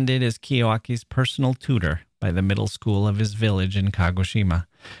recommended as Kiyoaki's personal tutor by the middle school of his village in Kagoshima,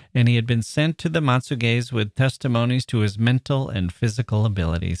 and he had been sent to the Matsuges with testimonies to his mental and physical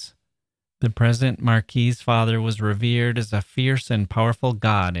abilities. The present Marquis's father was revered as a fierce and powerful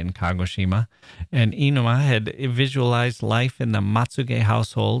god in Kagoshima, and Inuma had visualized life in the Matsuge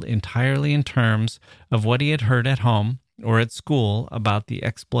household entirely in terms of what he had heard at home or at school about the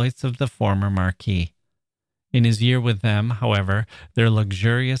exploits of the former Marquis. In his year with them, however, their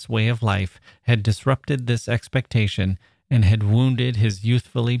luxurious way of life had disrupted this expectation and had wounded his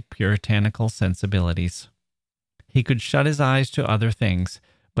youthfully puritanical sensibilities. He could shut his eyes to other things,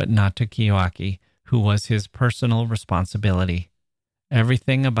 but not to Kiyoaki, who was his personal responsibility.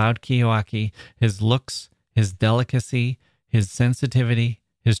 Everything about Kiyoaki, his looks, his delicacy, his sensitivity,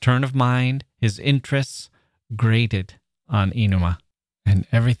 his turn of mind, his interests, grated on Inuma. And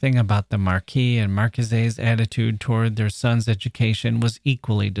everything about the Marquis and Marquise's attitude toward their son's education was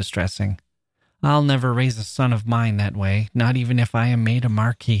equally distressing. "I'll never raise a son of mine that way, not even if I am made a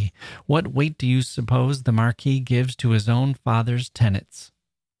Marquis. What weight do you suppose the Marquis gives to his own father's tenets?"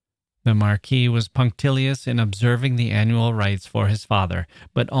 The Marquis was punctilious in observing the annual rites for his father,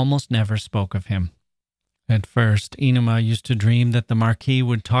 but almost never spoke of him. At first, Inuma used to dream that the Marquis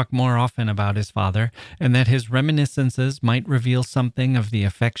would talk more often about his father, and that his reminiscences might reveal something of the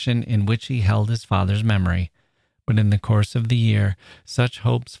affection in which he held his father's memory. But in the course of the year, such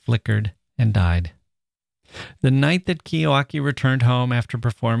hopes flickered and died. The night that Kiyoaki returned home after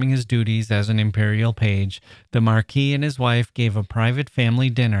performing his duties as an imperial page, the Marquis and his wife gave a private family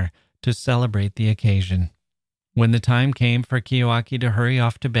dinner to celebrate the occasion. When the time came for Kiyoaki to hurry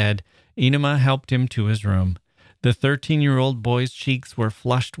off to bed, Inuma helped him to his room. The 13-year-old boy's cheeks were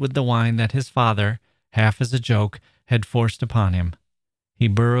flushed with the wine that his father, half as a joke, had forced upon him. He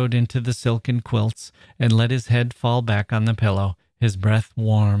burrowed into the silken quilts and let his head fall back on the pillow, his breath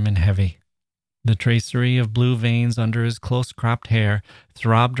warm and heavy. The tracery of blue veins under his close-cropped hair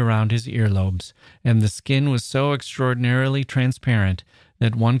throbbed around his earlobes, and the skin was so extraordinarily transparent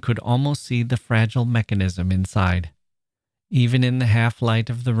that one could almost see the fragile mechanism inside. Even in the half-light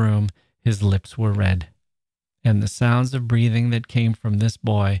of the room, his lips were red. And the sounds of breathing that came from this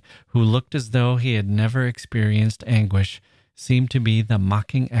boy, who looked as though he had never experienced anguish, seemed to be the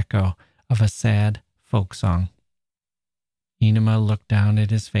mocking echo of a sad folk song. Inuma looked down at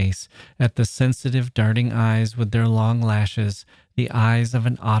his face, at the sensitive darting eyes with their long lashes, the eyes of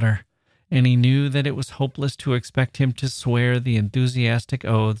an otter, and he knew that it was hopeless to expect him to swear the enthusiastic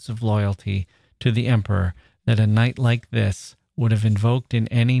oaths of loyalty to the emperor that a night like this would have invoked in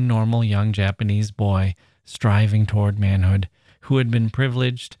any normal young Japanese boy striving toward manhood, who had been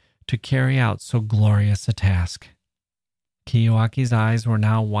privileged to carry out so glorious a task. Kiyoaki's eyes were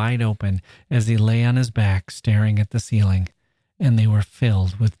now wide open as he lay on his back staring at the ceiling, and they were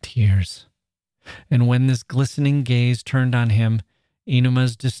filled with tears. And when this glistening gaze turned on him,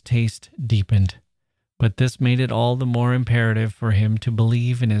 Inuma's distaste deepened, but this made it all the more imperative for him to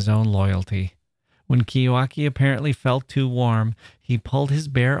believe in his own loyalty. When Kiyoaki apparently felt too warm, he pulled his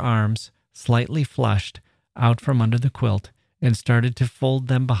bare arms, slightly flushed, out from under the quilt and started to fold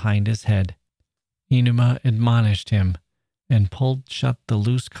them behind his head. Inuma admonished him and pulled shut the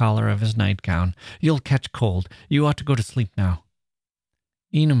loose collar of his nightgown. "You'll catch cold. You ought to go to sleep now."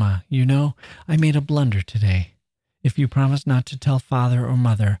 "Inuma, you know, I made a blunder today. If you promise not to tell father or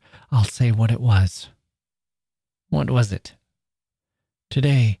mother, I'll say what it was." "What was it?"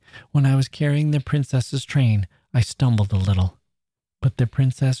 "Today, when I was carrying the princess's train, I stumbled a little. But the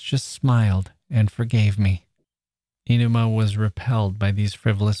princess just smiled and forgave me." Inuma was repelled by these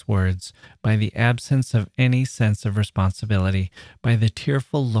frivolous words, by the absence of any sense of responsibility, by the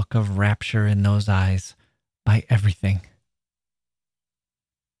tearful look of rapture in those eyes, by everything.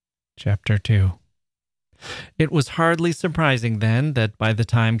 Chapter 2. It was hardly surprising then that by the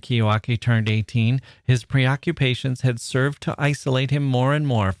time Kiyoaki turned 18, his preoccupations had served to isolate him more and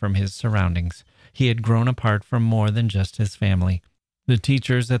more from his surroundings. He had grown apart from more than just his family. The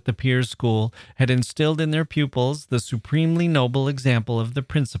teachers at the Piers School had instilled in their pupils the supremely noble example of the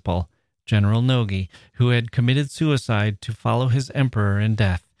principal, General Nogi, who had committed suicide to follow his emperor in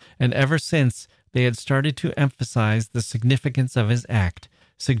death, and ever since they had started to emphasize the significance of his act,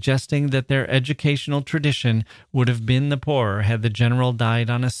 suggesting that their educational tradition would have been the poorer had the general died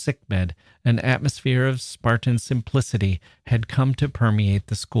on a sickbed. An atmosphere of Spartan simplicity had come to permeate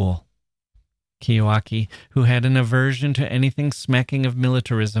the school. Kiyoaki, who had an aversion to anything smacking of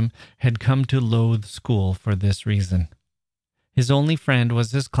militarism, had come to loathe school for this reason. His only friend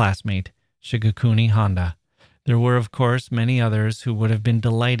was his classmate, Shigekuni Honda. There were, of course, many others who would have been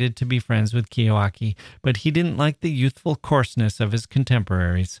delighted to be friends with Kiyoaki, but he didn't like the youthful coarseness of his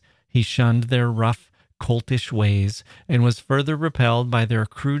contemporaries. He shunned their rough, coltish ways, and was further repelled by their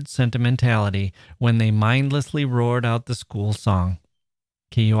crude sentimentality when they mindlessly roared out the school song.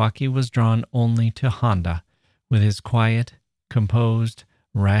 Kiyoaki was drawn only to Honda, with his quiet, composed,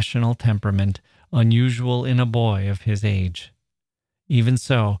 rational temperament, unusual in a boy of his age. Even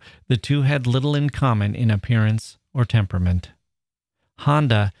so, the two had little in common in appearance or temperament.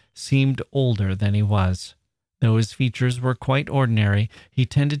 Honda seemed older than he was. Though his features were quite ordinary, he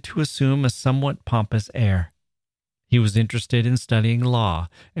tended to assume a somewhat pompous air. He was interested in studying law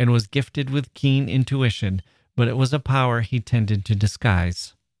and was gifted with keen intuition, but it was a power he tended to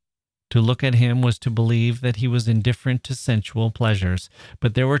disguise. To look at him was to believe that he was indifferent to sensual pleasures,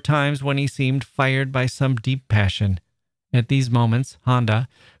 but there were times when he seemed fired by some deep passion. At these moments, Honda,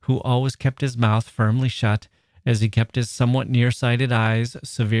 who always kept his mouth firmly shut, as he kept his somewhat nearsighted eyes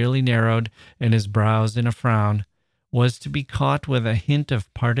severely narrowed and his brows in a frown, was to be caught with a hint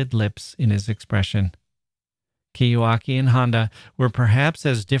of parted lips in his expression. Kiyoaki and Honda were perhaps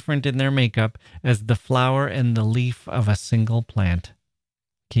as different in their makeup as the flower and the leaf of a single plant.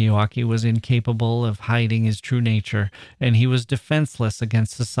 Kiyoaki was incapable of hiding his true nature, and he was defenseless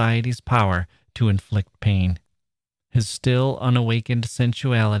against society's power to inflict pain. His still unawakened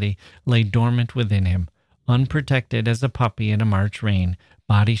sensuality lay dormant within him, unprotected as a puppy in a March rain,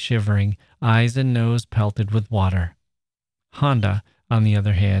 body shivering, eyes and nose pelted with water. Honda, on the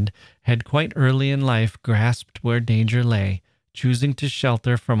other hand, had quite early in life grasped where danger lay, choosing to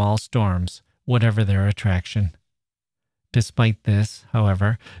shelter from all storms, whatever their attraction. Despite this,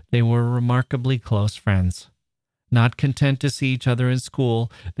 however, they were remarkably close friends. Not content to see each other in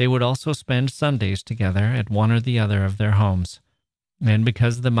school, they would also spend Sundays together at one or the other of their homes. And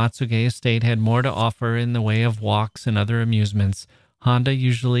because the Matsuge estate had more to offer in the way of walks and other amusements, Honda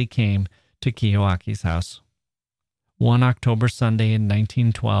usually came to Kiyoaki's house. One October Sunday in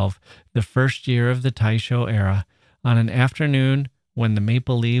 1912, the first year of the Taisho era, on an afternoon when the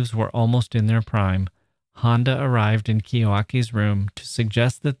maple leaves were almost in their prime, Honda arrived in Kiyoaki's room to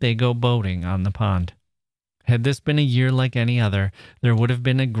suggest that they go boating on the pond. Had this been a year like any other, there would have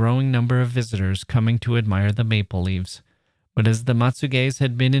been a growing number of visitors coming to admire the maple leaves. But as the Matsuges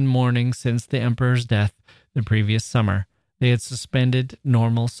had been in mourning since the emperor's death the previous summer, they had suspended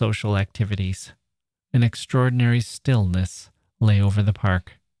normal social activities. An extraordinary stillness lay over the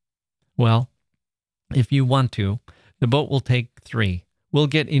park. "Well, if you want to, the boat will take 3. We'll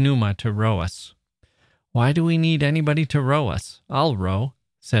get Inuma to row us." "Why do we need anybody to row us? I'll row,"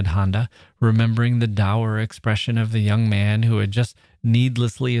 said Honda, remembering the dour expression of the young man who had just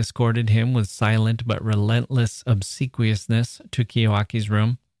needlessly escorted him with silent but relentless obsequiousness to Kiyoaki's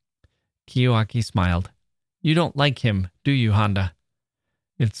room. Kiyoaki smiled. "You don't like him, do you, Honda?"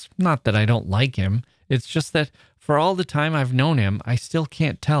 "It's not that I don't like him. It's just that for all the time I've known him, I still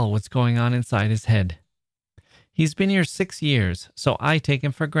can't tell what's going on inside his head. He's been here 6 years, so I take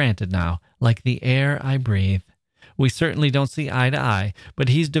him for granted now, like the air I breathe. We certainly don't see eye to eye, but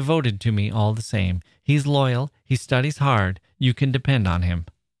he's devoted to me all the same. He's loyal, he studies hard, you can depend on him."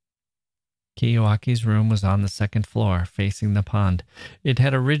 Kiyoaki's room was on the second floor, facing the pond. It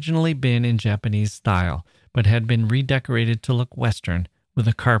had originally been in Japanese style, but had been redecorated to look Western, with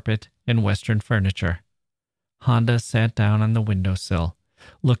a carpet and Western furniture. Honda sat down on the windowsill.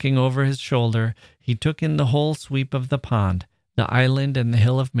 Looking over his shoulder, he took in the whole sweep of the pond, the island and the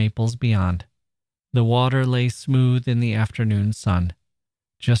hill of maples beyond. The water lay smooth in the afternoon sun.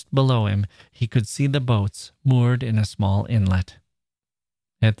 Just below him, he could see the boats moored in a small inlet.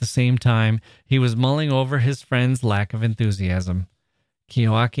 At the same time, he was mulling over his friend's lack of enthusiasm.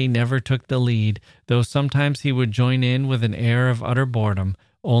 Kiyoaki never took the lead, though sometimes he would join in with an air of utter boredom,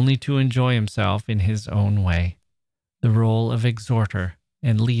 only to enjoy himself in his own way. The role of exhorter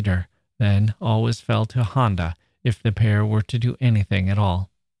and leader Then always fell to Honda if the pair were to do anything at all.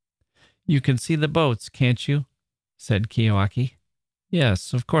 "You can see the boats, can't you?" said Kiyoaki.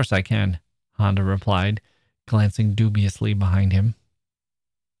 "Yes, of course I can," Honda replied, glancing dubiously behind him.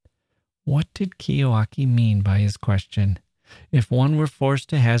 What did Kiyoaki mean by his question? If one were forced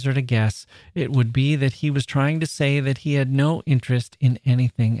to hazard a guess, it would be that he was trying to say that he had no interest in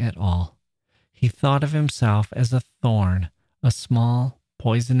anything at all. He thought of himself as a thorn, a small,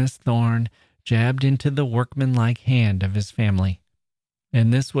 poisonous thorn jabbed into the workmanlike hand of his family.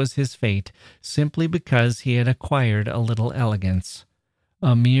 And this was his fate simply because he had acquired a little elegance.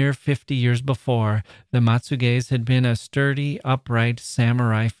 A mere 50 years before, the Matsuges had been a sturdy, upright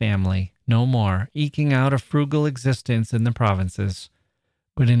samurai family, no more, eking out a frugal existence in the provinces.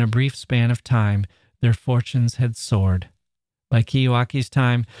 But in a brief span of time, their fortunes had soared. By Kiyoaki's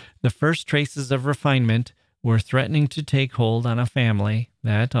time, the first traces of refinement were threatening to take hold on a family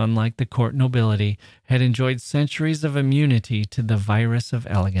that, unlike the court nobility, had enjoyed centuries of immunity to the virus of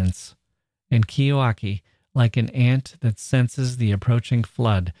elegance. And Kiyoaki, like an ant that senses the approaching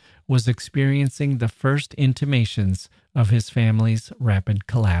flood, was experiencing the first intimations of his family's rapid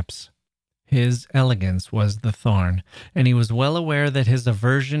collapse. His elegance was the thorn, and he was well aware that his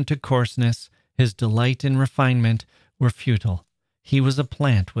aversion to coarseness, his delight in refinement, were futile. He was a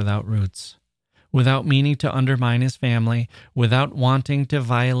plant without roots. Without meaning to undermine his family, without wanting to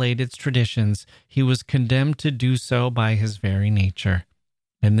violate its traditions, he was condemned to do so by his very nature.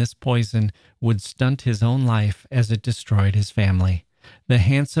 And this poison would stunt his own life as it destroyed his family. The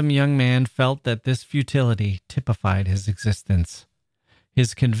handsome young man felt that this futility typified his existence.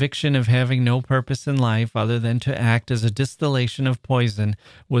 His conviction of having no purpose in life other than to act as a distillation of poison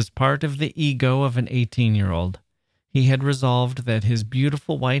was part of the ego of an 18-year-old. He had resolved that his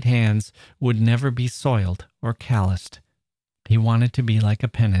beautiful white hands would never be soiled or calloused. He wanted to be like a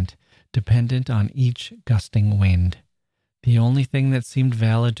pennant, dependent on each gusting wind. The only thing that seemed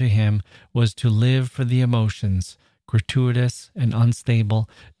valid to him was to live for the emotions, gratuitous and unstable,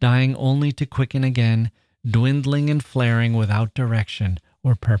 dying only to quicken again, dwindling and flaring without direction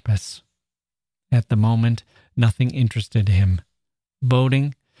or purpose. At the moment, nothing interested him.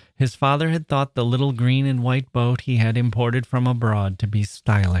 Boating. His father had thought the little green and white boat he had imported from abroad to be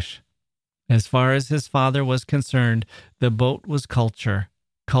stylish. As far as his father was concerned, the boat was culture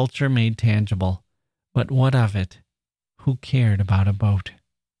made tangible. But what of it? Who cared about a boat?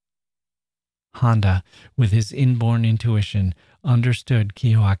 Honda, with his inborn intuition, understood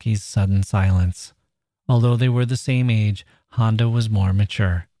Kiyoaki's sudden silence. Although they were the same age, Honda was more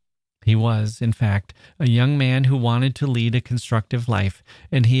mature. He was, in fact, a young man who wanted to lead a constructive life,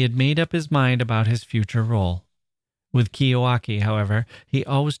 and he had made up his mind about his future role. With Kiyoaki, however, he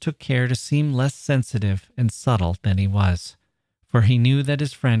always took care to seem less sensitive and subtle than he was, for he knew that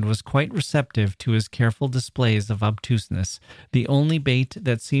his friend was quite receptive to his careful displays of obtuseness, the only bait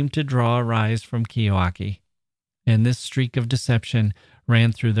that seemed to draw a rise from Kiyoaki. And this streak of deception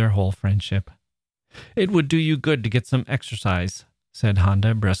ran through their whole friendship. "It would do you good to get some exercise," said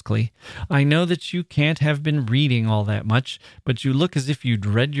Honda briskly. "I know that you can't have been reading all that much, but you look as if you'd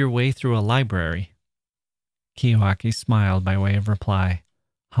read your way through a library." Kiyoaki smiled by way of reply.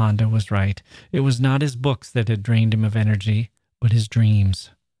 Honda was right. It was not his books that had drained him of energy, but his dreams.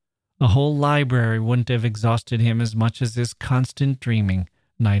 A whole library wouldn't have exhausted him as much as his constant dreaming,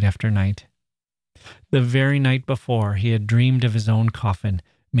 night after night. The very night before, he had dreamed of his own coffin,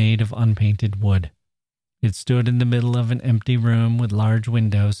 made of unpainted wood. It stood in the middle of an empty room with large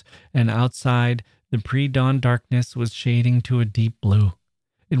windows, and outside, the pre-dawn darkness was shading to a deep blue.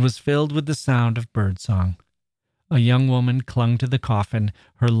 It was filled with the sound of birdsong. A young woman clung to the coffin,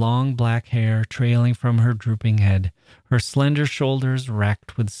 her long black hair trailing from her drooping head, her slender shoulders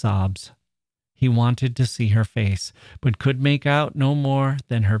racked with sobs. He wanted to see her face, but could make out no more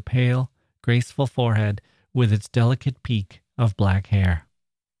than her pale, graceful forehead with its delicate peak of black hair.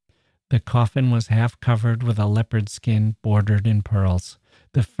 The coffin was half covered with a leopard skin bordered in pearls.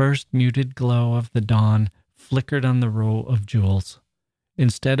 The first muted glow of the dawn flickered on the row of jewels.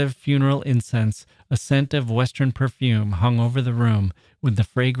 Instead of funeral incense, a scent of Western perfume hung over the room with the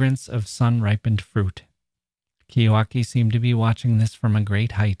fragrance of sun-ripened fruit. Kiyoaki seemed to be watching this from a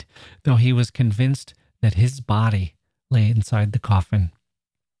great height, though he was convinced that his body lay inside the coffin.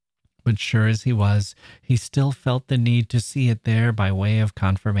 But sure as he was, he still felt the need to see it there by way of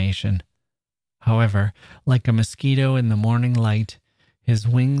confirmation. However, like a mosquito in the morning light, his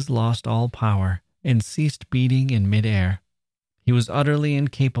wings lost all power and ceased beating in midair. He was utterly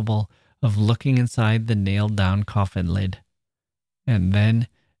incapable of looking inside the nailed-down coffin lid. And then,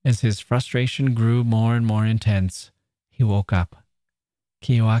 as his frustration grew more and more intense, he woke up.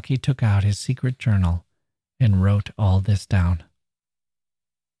 Kiyoaki took out his secret journal and wrote all this down.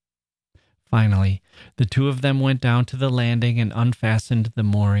 Finally, the two of them went down to the landing and unfastened the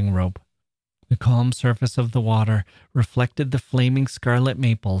mooring rope. The calm surface of the water reflected the flaming scarlet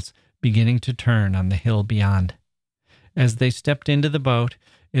maples beginning to turn on the hill beyond. As they stepped into the boat,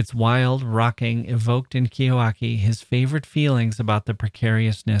 its wild rocking evoked in Kiyoaki his favorite feelings about the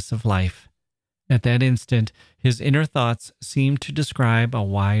precariousness of life. At that instant, his inner thoughts seemed to describe a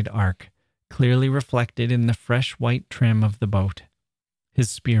wide arc, clearly reflected in the fresh white trim of the boat. His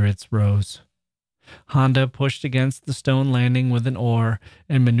spirits rose. Honda pushed against the stone landing with an oar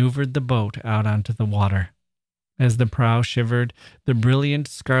and maneuvered the boat out onto the water. As the prow shivered, the brilliant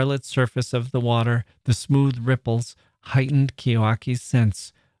scarlet surface of the water, the smooth ripples, heightened Kiyoaki's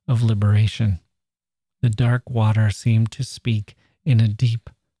sense of liberation. The dark water seemed to speak in a deep,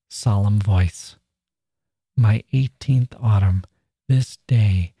 solemn voice. My 18th autumn, this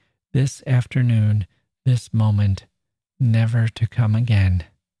day, this afternoon, this moment, never to come again,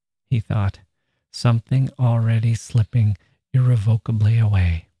 he thought, something already slipping irrevocably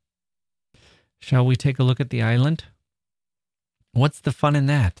away. Shall we take a look at the island? What's the fun in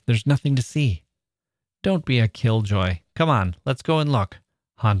that? There's nothing to see. Don't be a killjoy. Come on, let's go and look,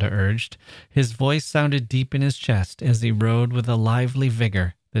 Honda urged. His voice sounded deep in his chest as he rode with a lively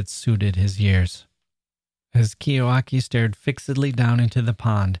vigor that suited his years. As Kiyoaki stared fixedly down into the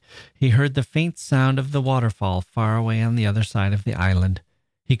pond, he heard the faint sound of the waterfall far away on the other side of the island.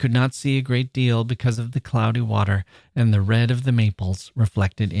 He could not see a great deal because of the cloudy water and the red of the maples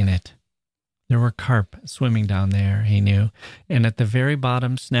reflected in it. There were carp swimming down there, he knew, and at the very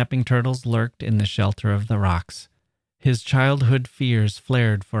bottom snapping turtles lurked in the shelter of the rocks. His childhood fears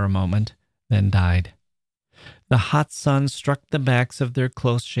flared for a moment, then died. The hot sun struck the backs of their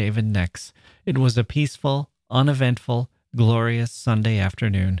close-shaven necks. It was a peaceful, uneventful, glorious Sunday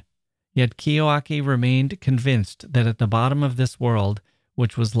afternoon. Yet Kiyoaki remained convinced that at the bottom of this world,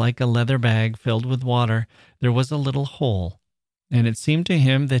 which was like a leather bag filled with water, there was a little hole, and it seemed to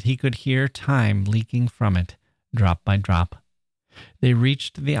him that he could hear time leaking from it, drop by drop. They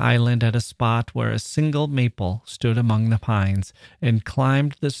reached the island at a spot where a single maple stood among the pines and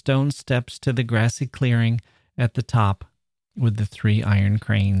climbed the stone steps to the grassy clearing at the top with the 3 iron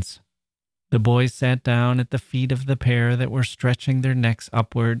cranes. The boys sat down at the feet of the pair that were stretching their necks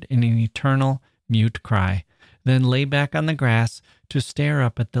upward in an eternal, mute cry, then lay back on the grass to stare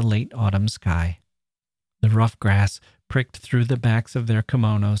up at the late autumn sky. The rough grass pricked through the backs of their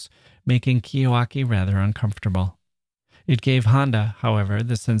kimonos, making Kiyoaki rather uncomfortable. It gave Honda, however,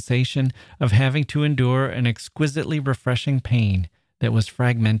 the sensation of having to endure an exquisitely refreshing pain that was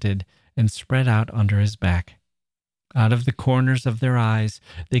fragmented and spread out under his back. Out of the corners of their eyes,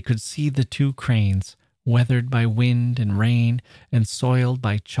 they could see the 2 cranes, weathered by wind and rain and soiled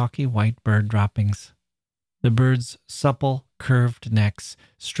by chalky white bird droppings. The birds' supple, curved necks,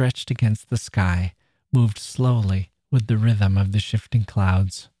 stretched against the sky, moved slowly with the rhythm of the shifting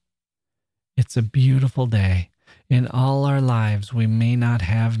clouds. It's a beautiful day. In all our lives, we may not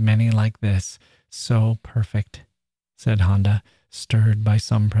have many like this, so perfect, said Honda, stirred by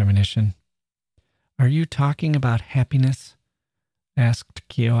some premonition. Are you talking about happiness? Asked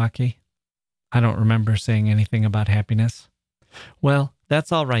Kiyoaki. I don't remember saying anything about happiness. Well,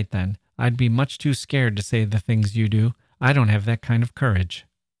 that's all right then. I'd be much too scared to say the things you do. I don't have that kind of courage.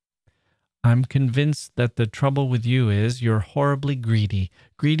 I'm convinced that the trouble with you is you're horribly greedy.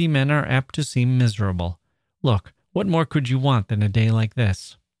 Greedy men are apt to seem miserable. Look, what more could you want than a day like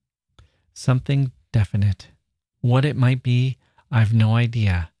this? Something definite. What it might be, I've no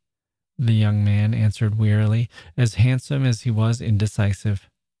idea, the young man answered wearily, as handsome as he was indecisive.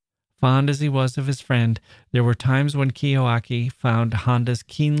 Fond as he was of his friend, there were times when Kiyoaki found Honda's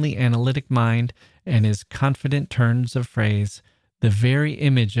keenly analytic mind and his confident turns of phrase the very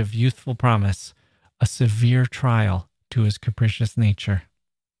image of youthful promise, a severe trial to his capricious nature.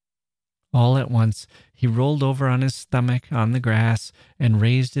 All at once, he rolled over on his stomach on the grass and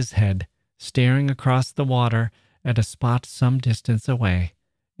raised his head, staring across the water at a spot some distance away,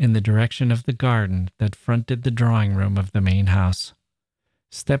 in the direction of the garden that fronted the drawing room of the main house.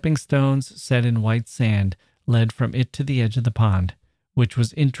 Stepping stones set in white sand led from it to the edge of the pond, which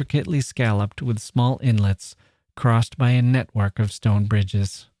was intricately scalloped with small inlets crossed by a network of stone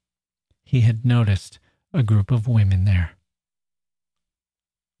bridges. He had noticed a group of women there.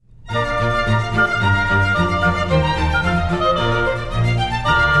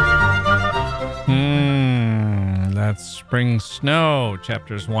 That's Spring Snow,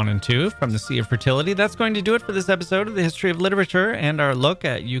 chapters 1 and 2 from the Sea of Fertility. That's going to do it for this episode of the History of Literature and our look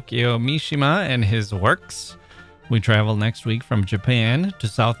at Yukio Mishima and his works. We travel next week from Japan to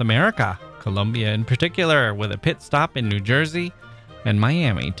South America, Colombia in particular, with a pit stop in New Jersey and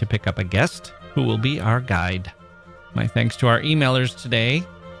Miami to pick up a guest who will be our guide. My thanks to our emailers today,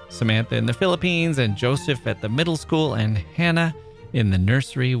 Samantha in the Philippines and Joseph at the middle school and Hannah in the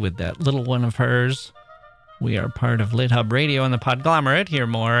nursery with that little one of hers. We are part of Lit Hub Radio and the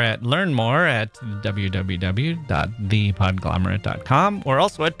Podglomerate. Learn more at www.thepodglomerate.com or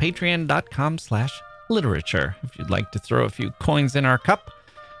also at patreon.com/literature. If you'd like to throw a few coins in our cup,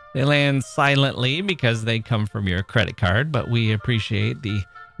 they land silently because they come from your credit card, but we appreciate the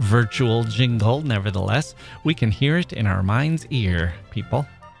virtual jingle nevertheless. We can hear it in our mind's ear, people.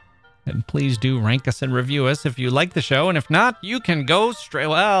 And please do rank us and review us if you like the show. And if not, you can go straight.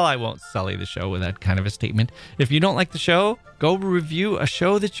 Well, I won't sully the show with that kind of a statement. If you don't like the show, go review a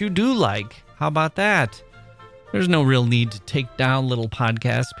show that you do like. How about that? There's no real need to take down little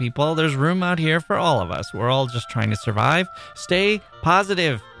podcast people. There's room out here for all of us. We're all just trying to survive. Stay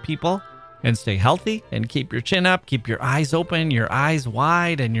positive, people, and stay healthy and keep your chin up. Keep your eyes open, your eyes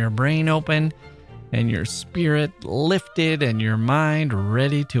wide, and your brain open. And your spirit lifted and your mind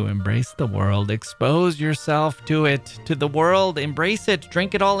ready to embrace the world. Expose yourself to it, to the world. Embrace it.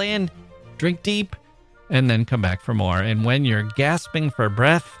 Drink it all in. Drink deep. And then come back for more. And when you're gasping for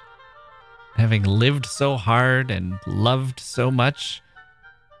breath, having lived so hard and loved so much,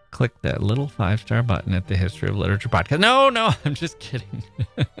 click that little 5-star button at the History of Literature podcast. No, I'm just kidding.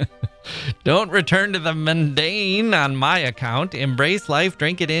 Don't return to the mundane on my account. Embrace life.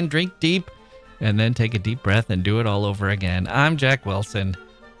 Drink it in. Drink deep. And then take a deep breath and do it all over again. I'm Jack Wilson.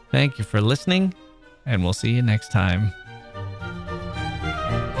 Thank you for listening, and we'll see you next time.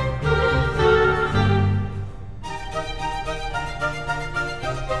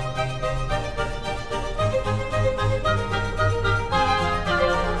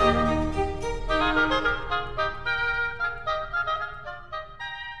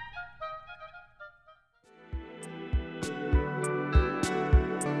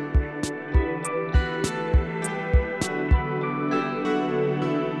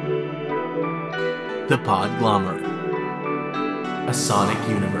 The Podglomerate, a sonic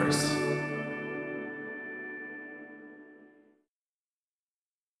universe.